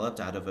and developed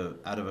out of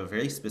a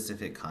very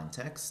specific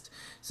context.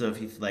 So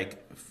if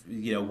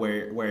you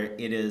where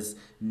it is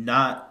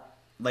not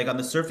like, on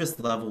the surface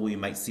level, we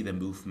might see the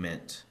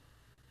movement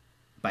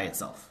by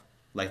itself,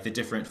 like the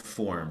different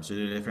forms or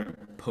the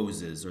different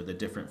poses or the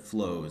different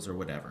flows or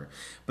whatever.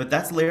 But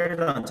that's layered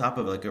on top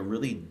of like a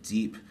really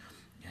deep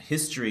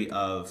history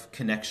of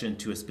connection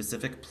to a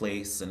specific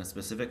place and a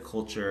specific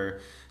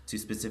culture, to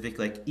specific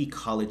like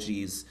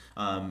ecologies,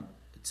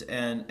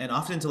 and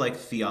often to like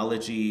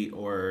theology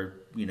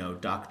or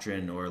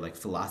doctrine or like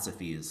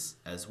philosophies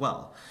as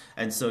well.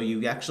 And so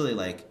you actually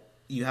like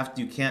you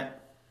can't,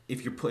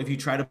 if you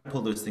try to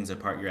pull those things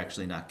apart, you're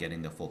actually not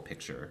getting the full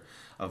picture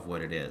of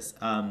what it is.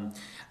 And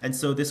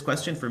so this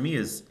question for me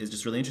is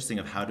just really interesting,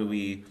 of how do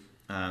we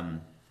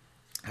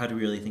how to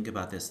really think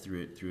about this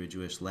through a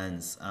Jewish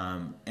lens.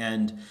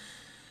 And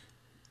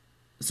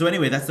so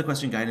anyway, that's the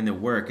question guiding the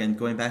work. And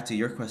going back to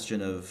your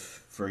question of,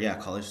 for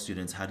college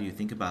students, how do you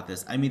think about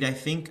this? I mean, I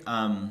think,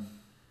 so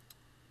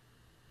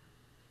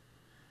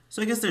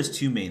I guess there's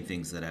two main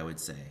things that I would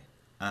say.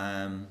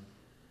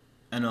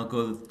 And I'll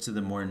go to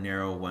the more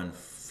narrow one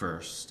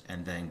first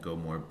and then go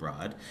more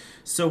broad.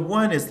 So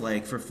one is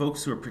like for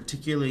folks who are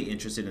particularly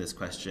interested in this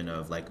question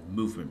of like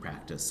movement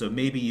practice. So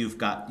maybe you've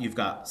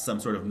got some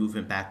sort of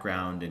movement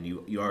background and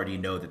you already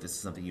know that this is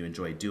something you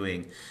enjoy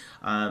doing.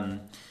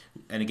 And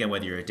again,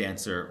 whether you're a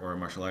dancer or a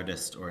martial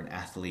artist or an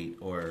athlete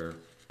or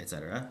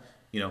etc.,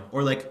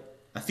 or like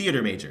a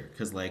theater major,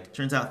 because like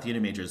turns out theater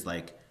majors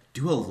like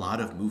do a lot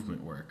of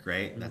movement work,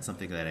 right? That's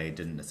something that I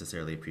didn't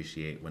necessarily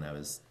appreciate when I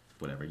was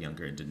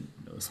younger and didn't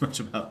know as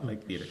much about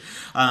like theater.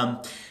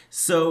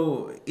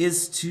 So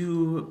is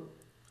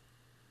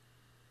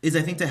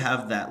I think to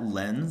have that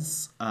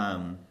lens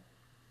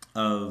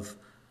of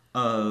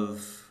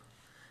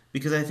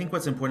because I think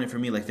what's important for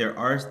me, like there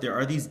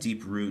are these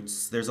deep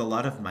roots. There's a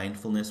lot of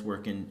mindfulness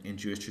work in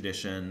Jewish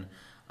tradition.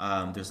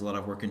 There's a lot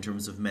of work in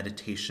terms of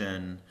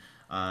meditation.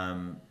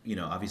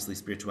 Obviously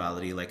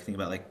spirituality, like think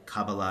about like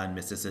Kabbalah and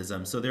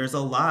mysticism. So there's a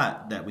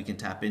lot that we can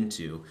tap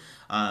into.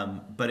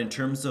 But in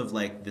terms of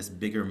like this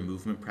bigger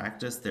movement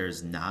practice,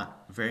 there's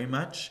not very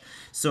much.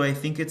 So I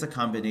think it's a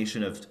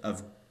combination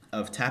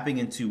of tapping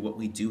into what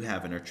we do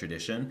have in our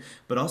tradition,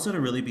 but also to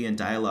really be in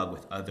dialogue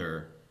with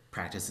other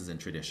practices and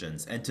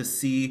traditions and to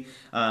see,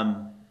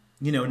 not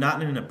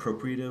in an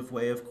appropriative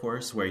way, of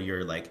course, where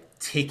you're like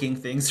taking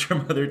things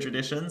from other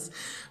traditions,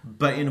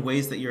 but in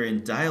ways that you're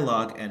in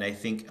dialogue. And I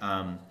think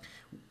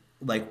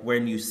like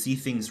when you see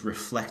things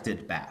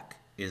reflected back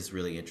is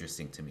really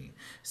interesting to me.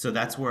 So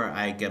that's where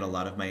I get a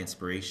lot of my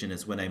inspiration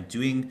is when I'm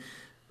doing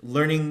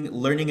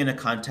learning in a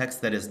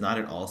context that is not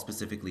at all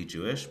specifically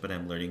Jewish, but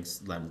I'm learning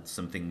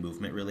something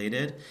movement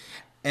related.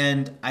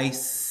 And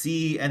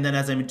then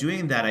as I'm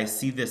doing that, I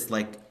see this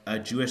like a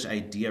Jewish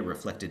idea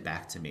reflected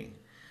back to me.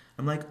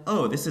 I'm like,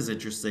 oh, this is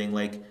interesting.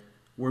 Like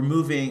we're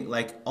moving,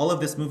 like all of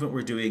this movement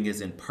we're doing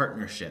is in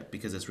partnership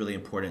because it's really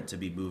important to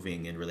be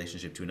moving in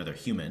relationship to another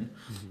human.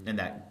 Mm-hmm. And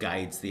that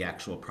guides the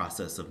actual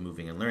process of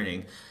moving and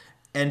learning.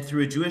 And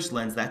through a Jewish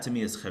lens, that to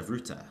me is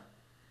chavruta,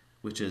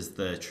 which is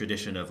the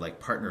tradition of like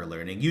partner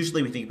learning.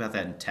 Usually we think about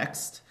that in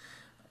text,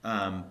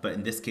 but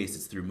in this case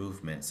it's through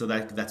movement. So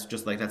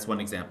that's one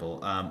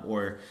example,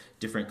 or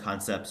different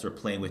concepts or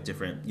playing with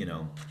different,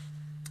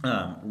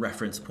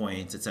 reference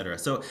points, etc.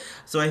 So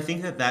I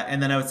think that,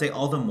 and then I would say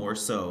all the more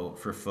so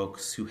for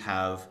folks who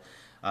have,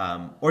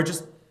 or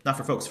just not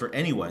for folks, for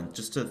anyone,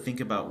 just to think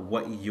about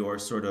what your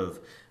sort of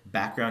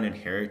background and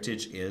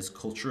heritage is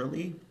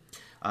culturally.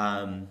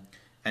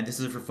 And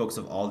this is for folks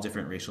of all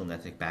different racial and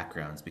ethnic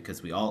backgrounds,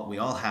 because we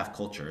all have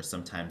culture.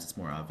 Sometimes it's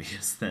more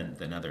obvious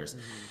than others.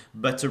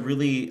 Mm-hmm. But to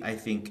really, I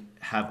think,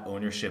 have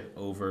ownership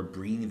over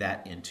bringing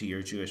that into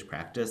your Jewish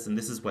practice, and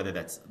this is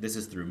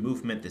through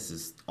movement, this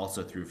is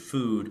also through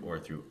food or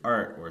through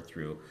art or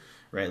through,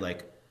 right,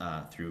 like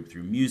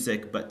through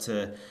music, but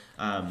to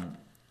a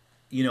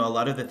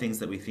lot of the things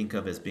that we think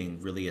of as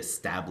being really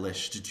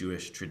established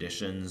Jewish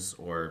traditions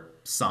or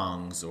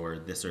songs or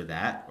this or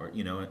that or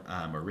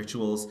or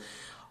rituals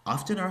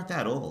often aren't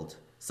that old.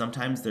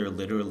 Sometimes they're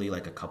literally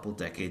like a couple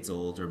decades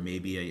old or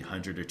maybe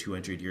 100 or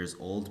 200 years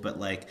old, but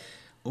like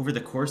over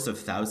the course of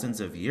thousands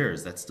of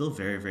years, that's still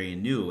very, very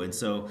new. And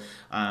so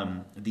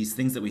these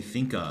things that we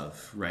think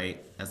of,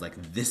 right, as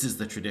like this is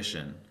the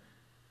tradition,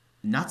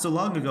 not so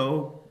long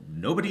ago,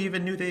 nobody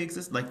even knew they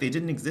exist, like they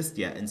didn't exist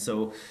yet. And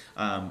so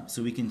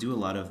we can do a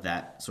lot of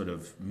that sort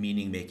of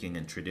meaning making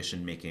and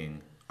tradition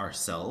making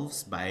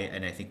ourselves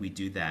and I think we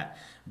do that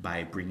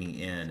by bringing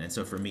in. And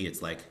so for me,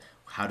 it's like,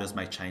 how does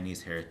my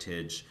Chinese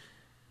heritage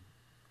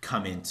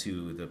come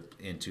into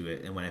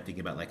it? And when I'm thinking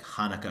about like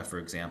Hanukkah, for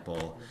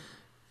example,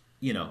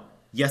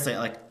 yes, I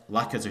like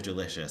latkes are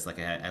delicious. Like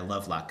I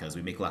love latkes.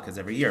 We make latkes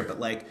every year,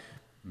 but like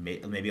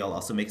maybe I'll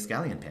also make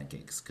scallion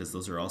pancakes because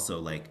those are also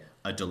like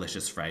a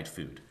delicious fried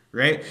food,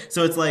 right?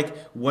 So it's like,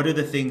 what are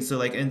the things? So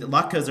like, and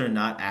latkes are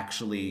not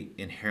actually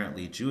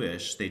inherently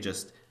Jewish. They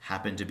just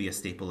happen to be a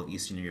staple of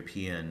Eastern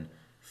European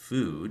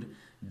food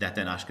that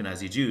then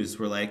Ashkenazi Jews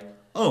were like,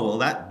 oh, well,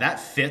 that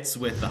fits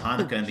with the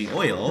Hanukkah and the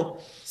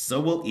oil, so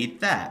we'll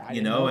eat that,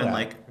 and that.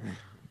 Like,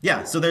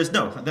 yeah, so there's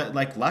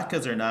like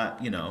latkes are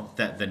not,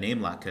 that the name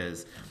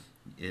latkes,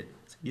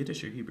 it's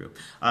Yiddish or Hebrew,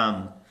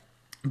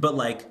 but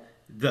like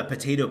the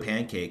potato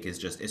pancake it's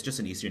just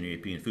an Eastern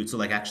European food. So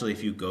like actually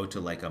if you go to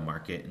like a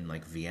market in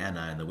like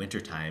Vienna in the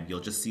wintertime,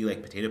 you'll just see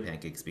like potato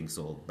pancakes being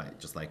sold by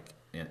just like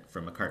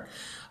from a cart.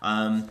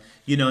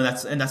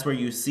 That's where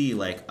you see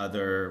like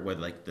other,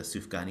 whether like the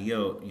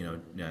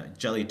sufganiyot,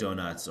 jelly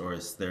donuts, or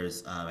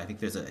there's I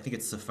think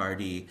it's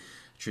Sephardi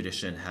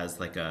tradition has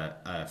like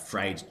a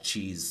fried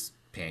cheese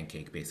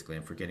pancake, basically.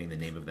 I'm forgetting the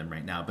name of them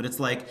right now, but it's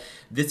like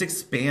this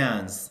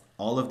expands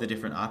all of the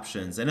different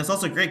options. And it's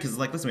also great because it's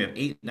like, listen, we have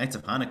 8 nights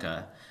of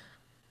Hanukkah.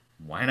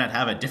 Why not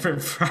have a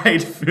different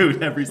fried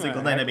food every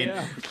single night? I mean,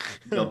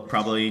 you'll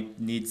probably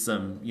need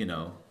some,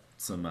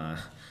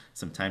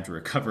 some time to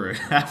recover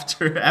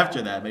after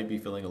that. Maybe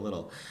feeling a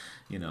little,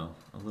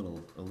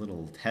 a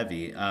little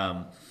heavy.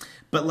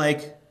 But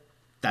like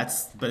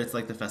but it's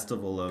like the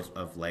festival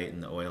of light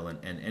and the oil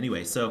and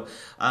anyway. So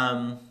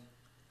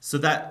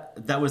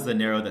that was the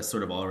narrow that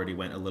sort of already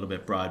went a little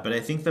bit broad. But I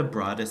think the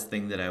broadest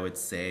thing that I would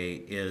say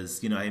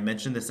is, I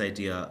mentioned this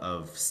idea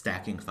of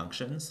stacking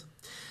functions.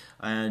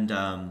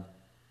 And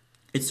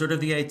it's sort of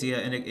the idea,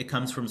 and it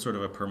comes from sort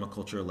of a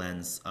permaculture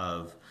lens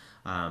of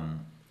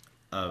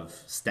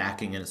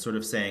stacking. And it's sort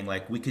of saying,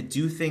 like, we could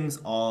do things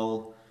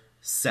all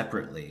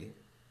separately,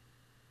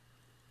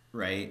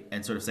 right?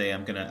 And sort of say,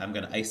 I'm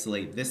gonna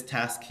isolate this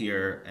task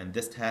here and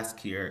this task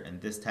here and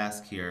this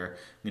task here.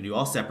 I'm gonna do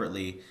all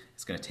separately.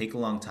 It's gonna take a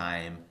long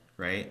time,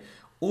 right?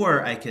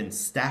 Or I can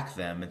stack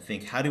them and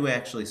think, how do I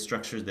actually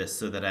structure this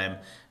so that I'm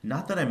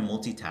not that I'm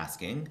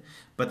multitasking,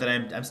 but that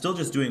I'm still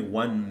just doing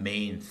one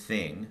main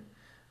thing,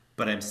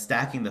 but I'm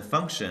stacking the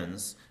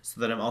functions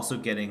so that I'm also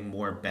getting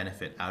more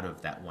benefit out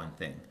of that one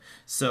thing.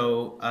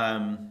 So,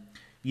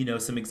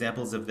 some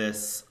examples of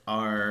this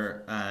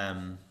are,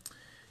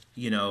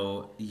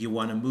 you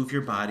want to move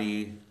your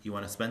body, you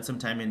want to spend some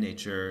time in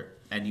nature,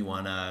 and you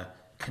want to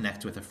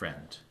connect with a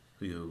friend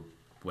who,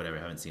 whatever, I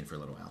haven't seen for a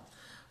little while.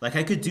 Like,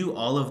 I could do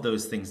all of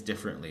those things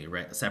differently,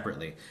 right?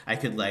 Separately. I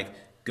could, like,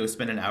 go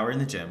spend an hour in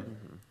the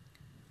gym,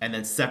 and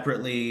then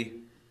separately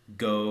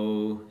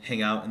go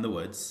hang out in the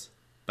woods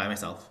by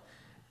myself,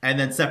 and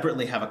then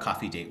separately have a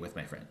coffee date with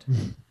my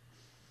friend.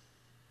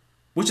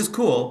 Which is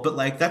cool, but,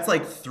 like, that's,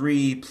 like,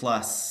 3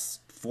 plus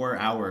 4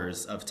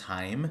 hours of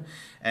time,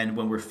 and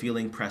when we're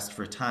feeling pressed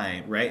for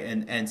time, right?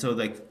 And so,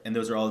 like, and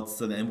those are all,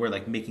 so then we're,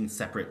 like, making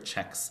separate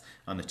checks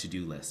on the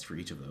to-do list for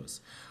each of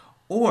those.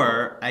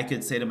 Or I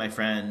could say to my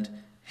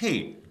friend,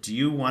 hey, do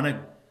you want to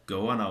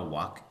go on a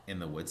walk in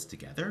the woods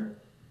together?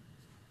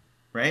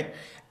 Right?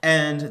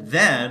 And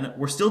then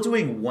we're still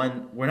doing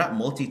we're not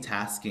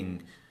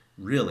multitasking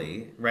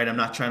really, right? I'm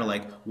not trying to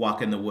like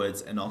walk in the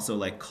woods and also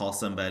like call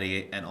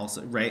somebody and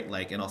also, right?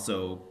 Like, and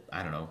also,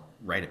 I don't know,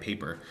 write a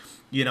paper.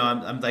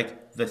 I'm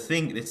like the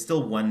thing, it's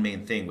still one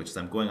main thing, which is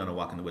I'm going on a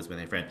walk in the woods with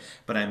my friend,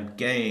 but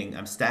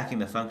I'm stacking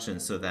the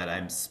functions so that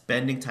I'm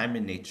spending time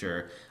in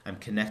nature, I'm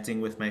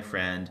connecting with my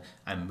friend,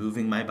 I'm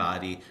moving my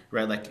body,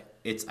 right? Like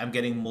I'm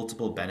getting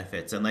multiple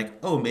benefits. And like,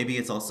 oh, maybe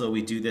it's also,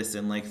 we do this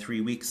in like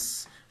 3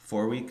 weeks,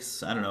 4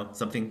 weeks, I don't know,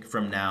 something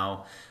from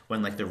now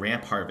when like the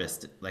ramp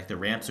harvest, like the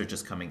ramps are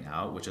just coming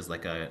out, which is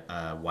like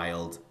a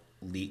wild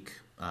leek,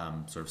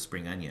 sort of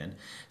spring onion.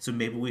 So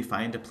maybe we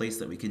find a place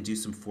that we can do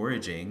some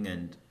foraging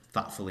and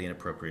thoughtfully and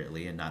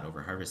appropriately and not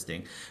over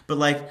harvesting. But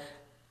like,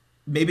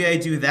 maybe I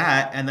do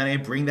that and then I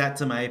bring that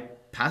to my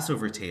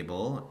Passover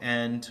table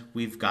and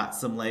we've got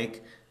some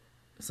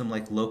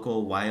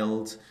local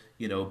wild,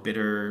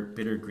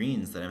 bitter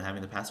greens that I'm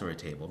having the Passover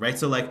table, right?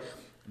 So like,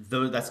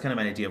 that's kind of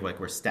my idea of like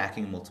we're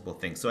stacking multiple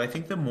things. So I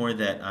think the more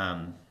that,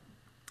 I'm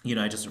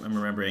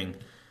remembering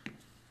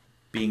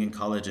being in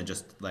college and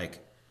just like,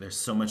 there's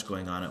so much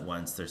going on at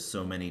once. There's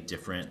so many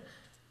different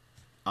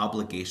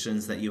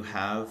obligations that you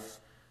have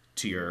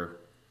to your,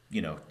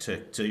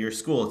 to your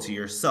school, to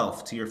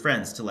yourself, to your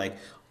friends, to like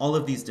all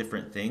of these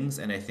different things.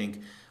 And I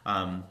think,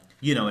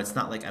 it's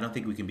not like, I don't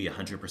think we can be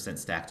 100%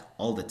 stacked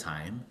all the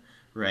time,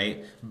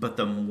 right? But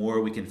the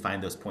more we can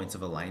find those points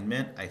of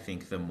alignment, I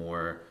think the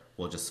more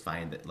we'll just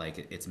find that like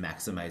it's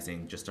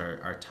maximizing just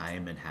our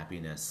time and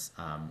happiness,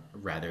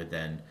 rather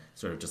than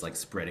sort of just like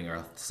spreading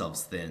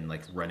ourselves thin,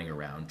 like running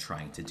around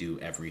trying to do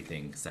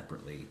everything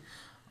separately,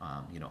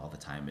 all the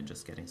time and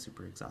just getting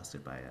super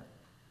exhausted by it.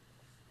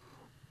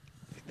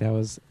 That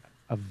was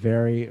a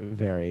very,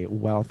 very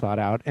well thought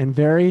out and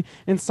very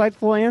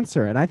insightful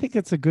answer. And I think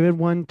it's a good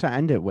one to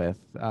end it with,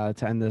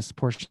 to end this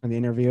portion of the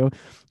interview.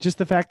 Just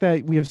the fact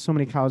that we have so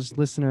many college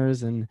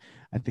listeners, and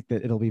I think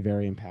that it'll be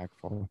very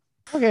impactful.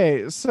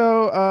 Okay,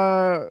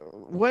 so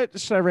what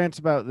should I rant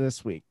about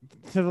this week?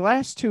 For the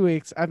last 2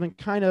 weeks, I've been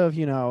kind of,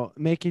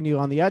 making you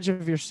on the edge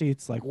of your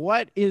seats. Like,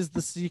 what is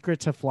the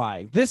secret to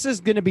flying? This is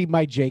going to be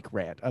my Jake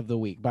rant of the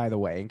week, by the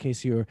way, in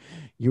case you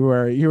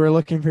were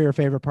looking for your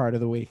favorite part of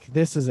the week.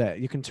 This is it.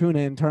 You can tune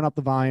in, turn up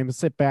the volume,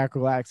 sit back,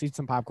 relax, eat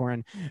some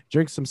popcorn,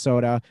 drink some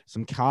soda,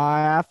 some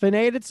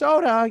caffeinated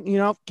soda.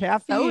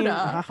 Caffeine. Soda?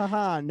 Ha ha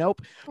ha.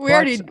 Nope. We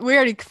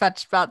already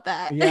fetched about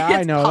that. Yeah,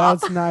 I know.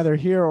 Pop. That's neither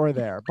here or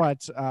there.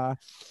 But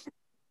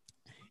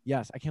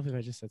yes, I can't believe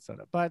I just said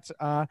soda. But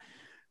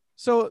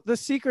so the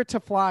secret to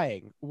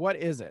flying, what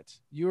is it?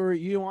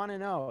 You want to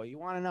know.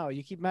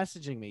 You keep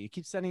messaging me. You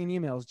keep sending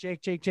emails.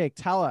 Jake,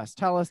 tell us.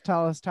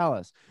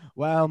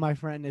 Well, my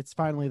friend, it's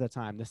finally the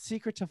time. The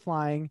secret to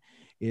flying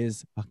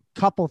is a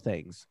couple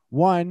things.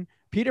 One,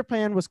 Peter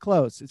Pan was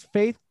close. It's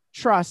faith,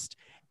 trust,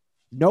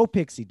 no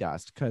pixie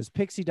dust, because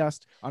pixie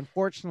dust,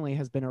 unfortunately,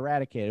 has been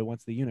eradicated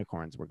once the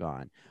unicorns were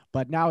gone.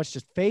 But now it's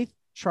just faith,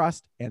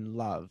 trust, and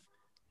love.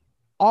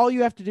 All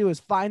you have to do is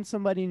find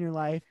somebody in your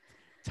life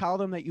tell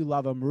them that you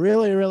love them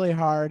really, really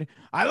hard.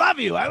 I love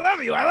you. I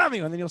love you. I love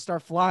you. And then you'll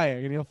start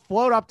flying and you'll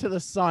float up to the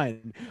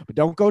sun. But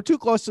don't go too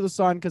close to the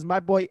sun because my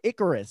boy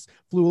Icarus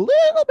flew a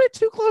little bit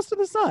too close to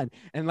the sun.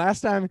 And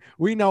last time,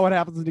 we know what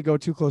happens when you go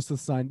too close to the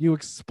sun. You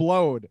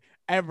explode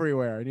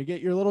everywhere and you get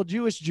your little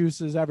Jewish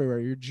juices everywhere,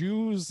 your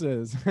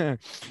juices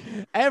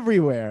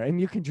everywhere, and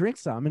you can drink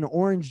some and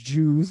orange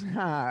juice.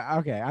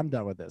 Okay, I'm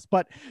done with this.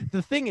 But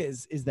the thing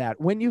is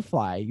that when you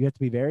fly, you have to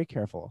be very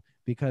careful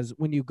because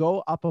when you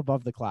go up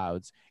above the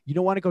clouds, you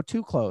don't want to go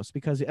too close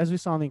because as we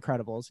saw in The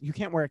Incredibles, you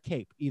can't wear a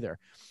cape either.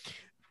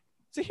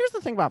 So here's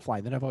the thing about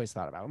flying that I've always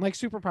thought about, like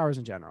superpowers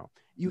in general.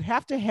 You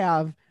have to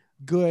have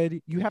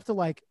good, you have to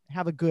like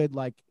have a good,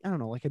 like, I don't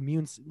know, like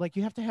immune, like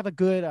you have to have a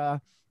good,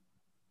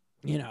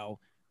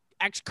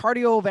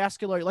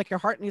 cardiovascular, like your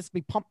heart needs to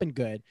be pumping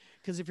good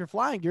because if you're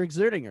flying, you're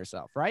exerting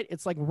yourself, right?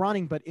 It's like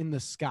running, but in the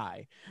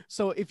sky.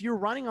 So if you're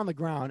running on the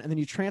ground and then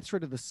you transfer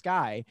to the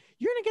sky,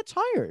 you're going to get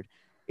tired.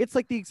 It's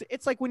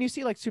like when you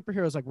see like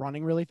superheroes like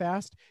running really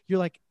fast, you're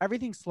like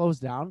everything slows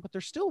down, but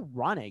they're still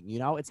running,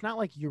 It's not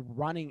like you're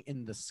running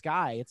in the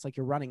sky. It's like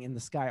you're running in the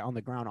sky, on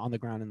the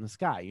ground, in the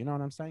sky. You know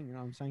what I'm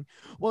saying?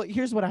 Well,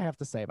 here's what I have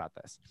to say about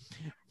this.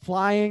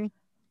 Flying,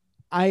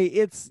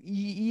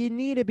 you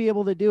need to be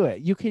able to do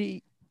it. You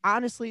can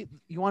honestly,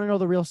 you want to know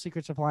the real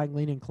secrets of flying,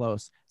 leaning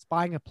close. It's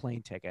buying a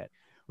plane ticket,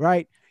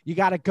 right? You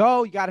got to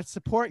go, you got to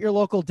support your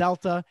local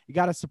Delta. You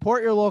got to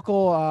support your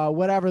local,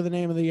 whatever the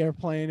name of the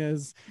airplane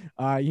is.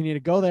 You need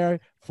to go there,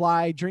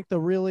 fly, drink the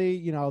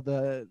really,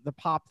 the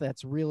pop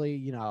that's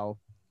really,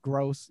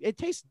 gross. It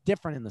tastes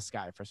different in the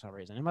sky for some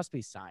reason. It must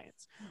be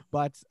science.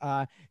 But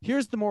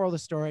here's the moral of the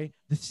story.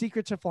 The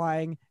secret to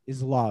flying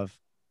is love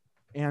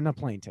and a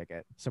plane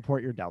ticket.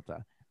 Support your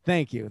Delta.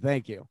 Thank you.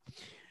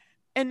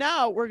 And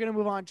now we're going to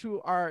move on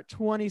to our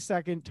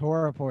 20-second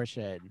Torah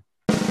portion.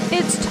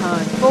 It's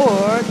time for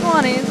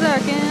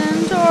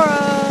 20-second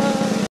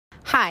Torah.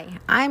 Hi,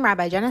 I'm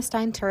Rabbi Jenna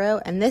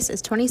Stein-Turo, and this is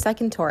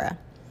 20-second Torah.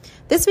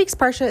 This week's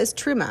parsha is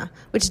Truma,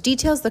 which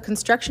details the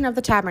construction of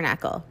the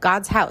tabernacle,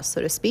 God's house,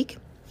 so to speak.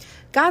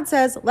 God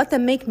says, let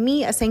them make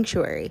me a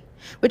sanctuary,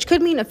 which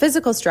could mean a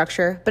physical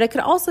structure, but it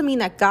could also mean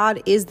that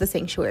God is the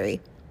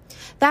sanctuary.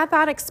 That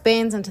thought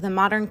expands into the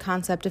modern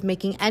concept of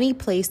making any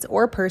place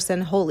or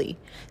person holy,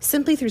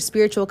 simply through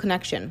spiritual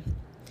connection.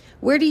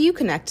 Where do you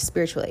connect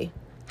spiritually?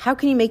 How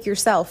can you make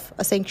yourself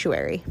a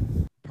sanctuary?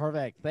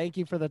 Perfect. Thank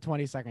you for the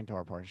 20-second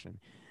Torah portion.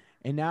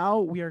 And now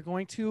we are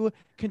going to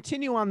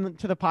continue on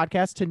to the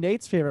podcast, to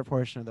Nate's favorite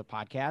portion of the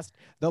podcast,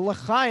 the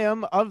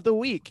L'chaim of the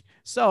week.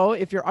 So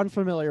if you're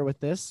unfamiliar with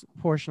this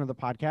portion of the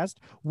podcast,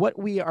 what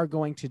we are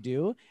going to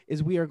do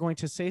is we are going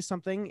to say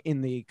something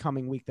in the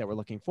coming week that we're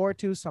looking forward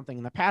to, something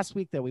in the past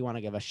week that we want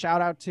to give a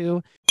shout out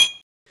to.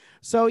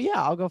 So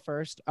yeah, I'll go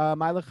first.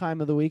 My L'chaim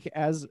of the week,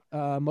 as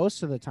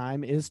most of the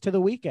time, is to the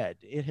weekend.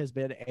 It has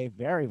been a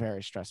very,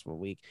 very stressful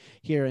week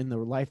here in the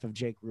life of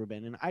Jake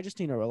Rubin, and I just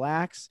need to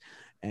relax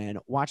and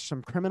watch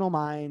some Criminal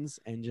Minds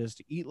and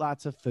just eat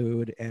lots of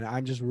food. And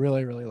I'm just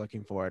really, really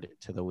looking forward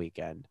to the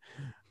weekend.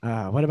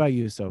 What about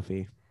you,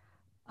 Sophie?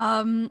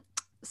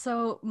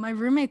 So my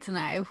roommates and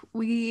I,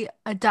 we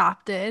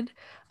adopted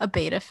a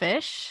beta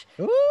fish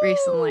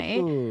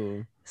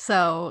recently.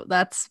 So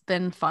that's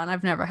been fun.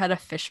 I've never had a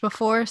fish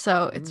before,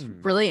 so it's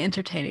really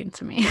entertaining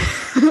to me.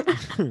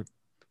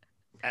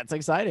 That's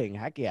exciting.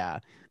 Heck yeah.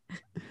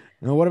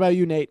 Now, what about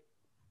you, Nate?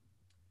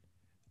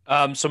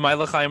 So my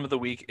L'chaim of the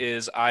week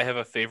is I have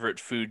a favorite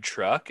food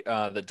truck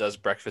that does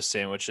breakfast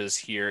sandwiches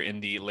here in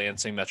the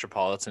Lansing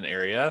metropolitan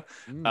area.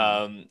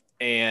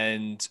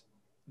 And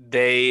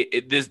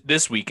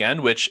this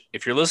weekend, which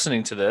if you're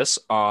listening to this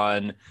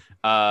on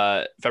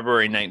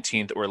February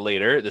 19th or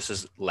later, this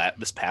is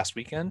this past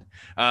weekend,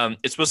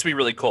 it's supposed to be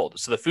really cold.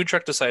 So the food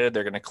truck decided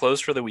they're going to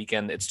close for the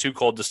weekend. It's too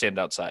cold to stand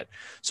outside.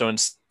 So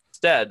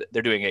instead,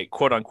 they're doing a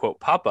quote unquote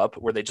pop-up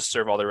where they just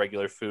serve all their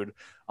regular food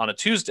on a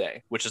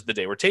Tuesday, which is the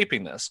day we're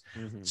taping this.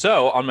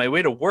 So on my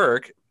way to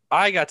work,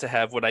 I got to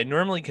have what I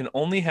normally can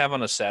only have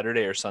on a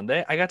Saturday or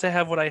Sunday. I got to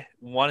have what I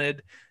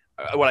wanted,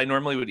 what I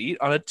normally would eat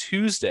on a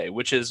Tuesday,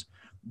 which is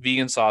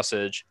vegan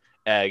sausage,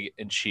 egg,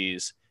 and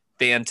cheese.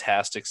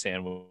 Fantastic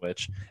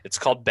sandwich. It's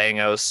called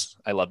Bangos.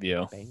 I love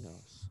you.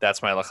 Bangos.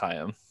 That's my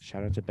L'chaim.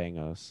 Shout out to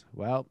Bangos.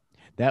 Well,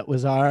 that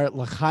was our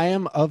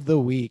L'chaim of the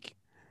week.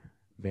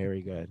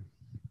 Very good.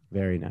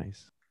 Very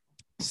nice.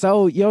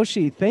 So,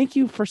 Yoshi, thank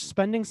you for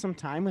spending some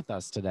time with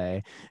us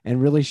today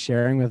and really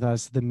sharing with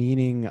us the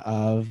meaning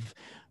of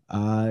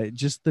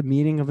just the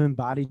meaning of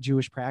embodied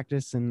Jewish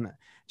practice and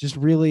just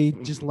really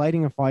just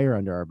lighting a fire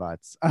under our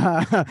butts.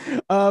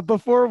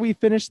 Before we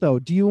finish, though,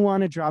 do you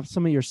want to drop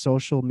some of your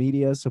social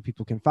media so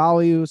people can follow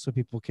you, so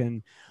people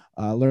can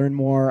learn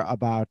more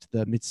about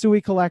the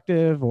Mitsui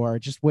Collective or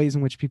just ways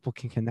in which people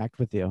can connect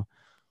with you?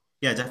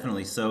 Yeah,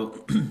 definitely.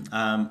 So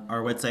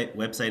our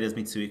website is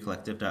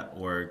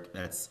mitsuicollective.org.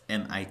 That's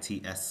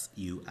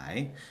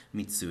MITSUI,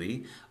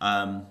 Mitsui.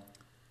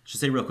 Should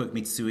say real quick,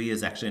 Mitsui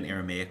is actually an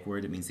Aramaic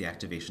word. It means the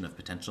activation of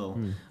potential.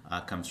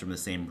 Comes from the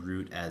same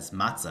root as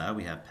matzah.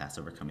 We have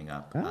Passover coming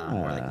up.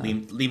 Or like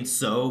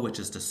limtso, which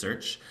is to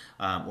search.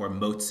 Or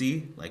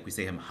motzi, like we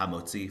say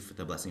hamotzi, for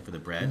the blessing for the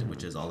bread,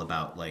 which is all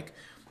about like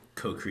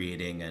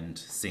co-creating and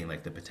seeing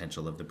like the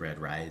potential of the bread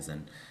rise.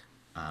 And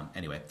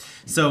anyway,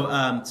 so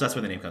that's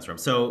where the name comes from.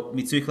 So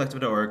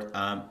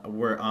MitsuiCollective.org.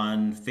 We're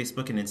on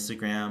Facebook and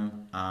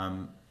Instagram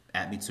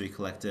at Mitsui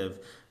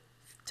Collective.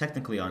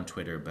 Technically on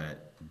Twitter,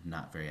 but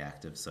not very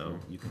active, so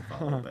you can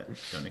follow, but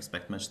don't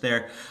expect much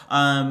there.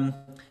 And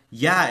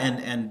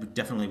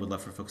definitely would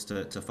love for folks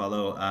to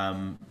follow.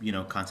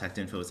 Contact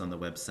info is on the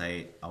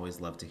website. Always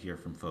love to hear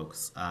from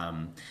folks.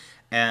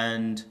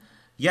 And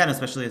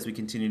especially as we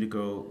continue to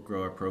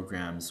grow our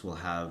programs, we'll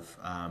have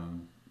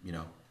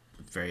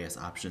various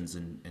options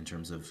in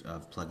terms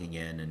of plugging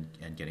in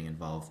and getting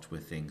involved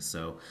with things.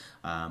 So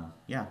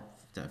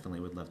definitely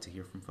would love to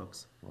hear from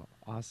folks. Well,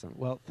 awesome.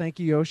 Well, thank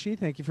you, Yoshi.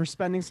 Thank you for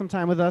spending some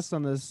time with us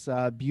on this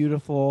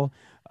beautiful,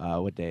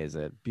 what day is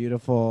it?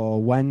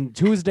 Beautiful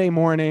Tuesday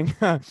morning.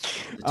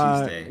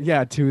 Tuesday.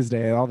 Yeah,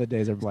 Tuesday. All the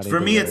days are bloody. For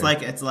me, it's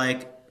like it's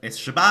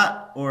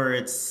Shabbat or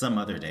it's some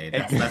other day.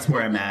 That's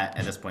where I'm at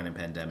this point in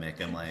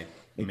pandemic. I'm like,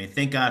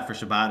 thank God for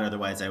Shabbat.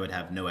 Otherwise, I would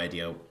have no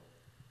idea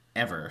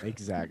ever.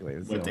 Exactly.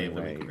 That's what the day only of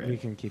the way week, right? we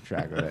can keep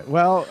track of it.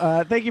 Well,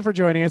 thank you for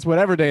joining us,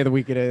 whatever day of the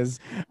week it is.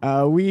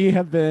 We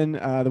have been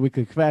the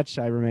Weekly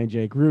Kvetch. I remain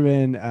Jake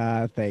Rubin.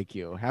 Thank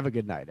you. Have a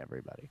good night,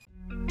 everybody.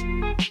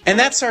 And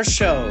that's our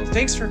show.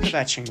 Thanks for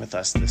kvetching with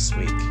us this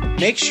week.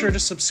 Make sure to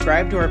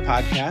subscribe to our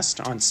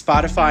podcast on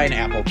Spotify and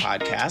Apple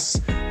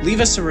Podcasts. Leave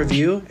us a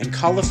review and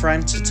call a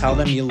friend to tell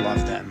them you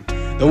love them.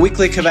 The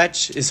Weekly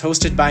Kvetch is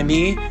hosted by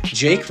me,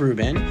 Jake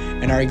Rubin,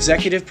 and our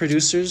executive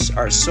producers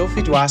are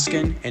Sophie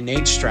Dwoskin and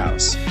Nate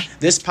Strauss.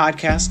 This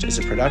podcast is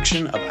a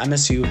production of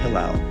MSU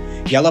Hillel.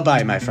 Yalla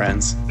bye, my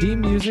friends.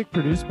 Theme music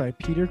produced by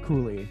Peter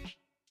Cooley.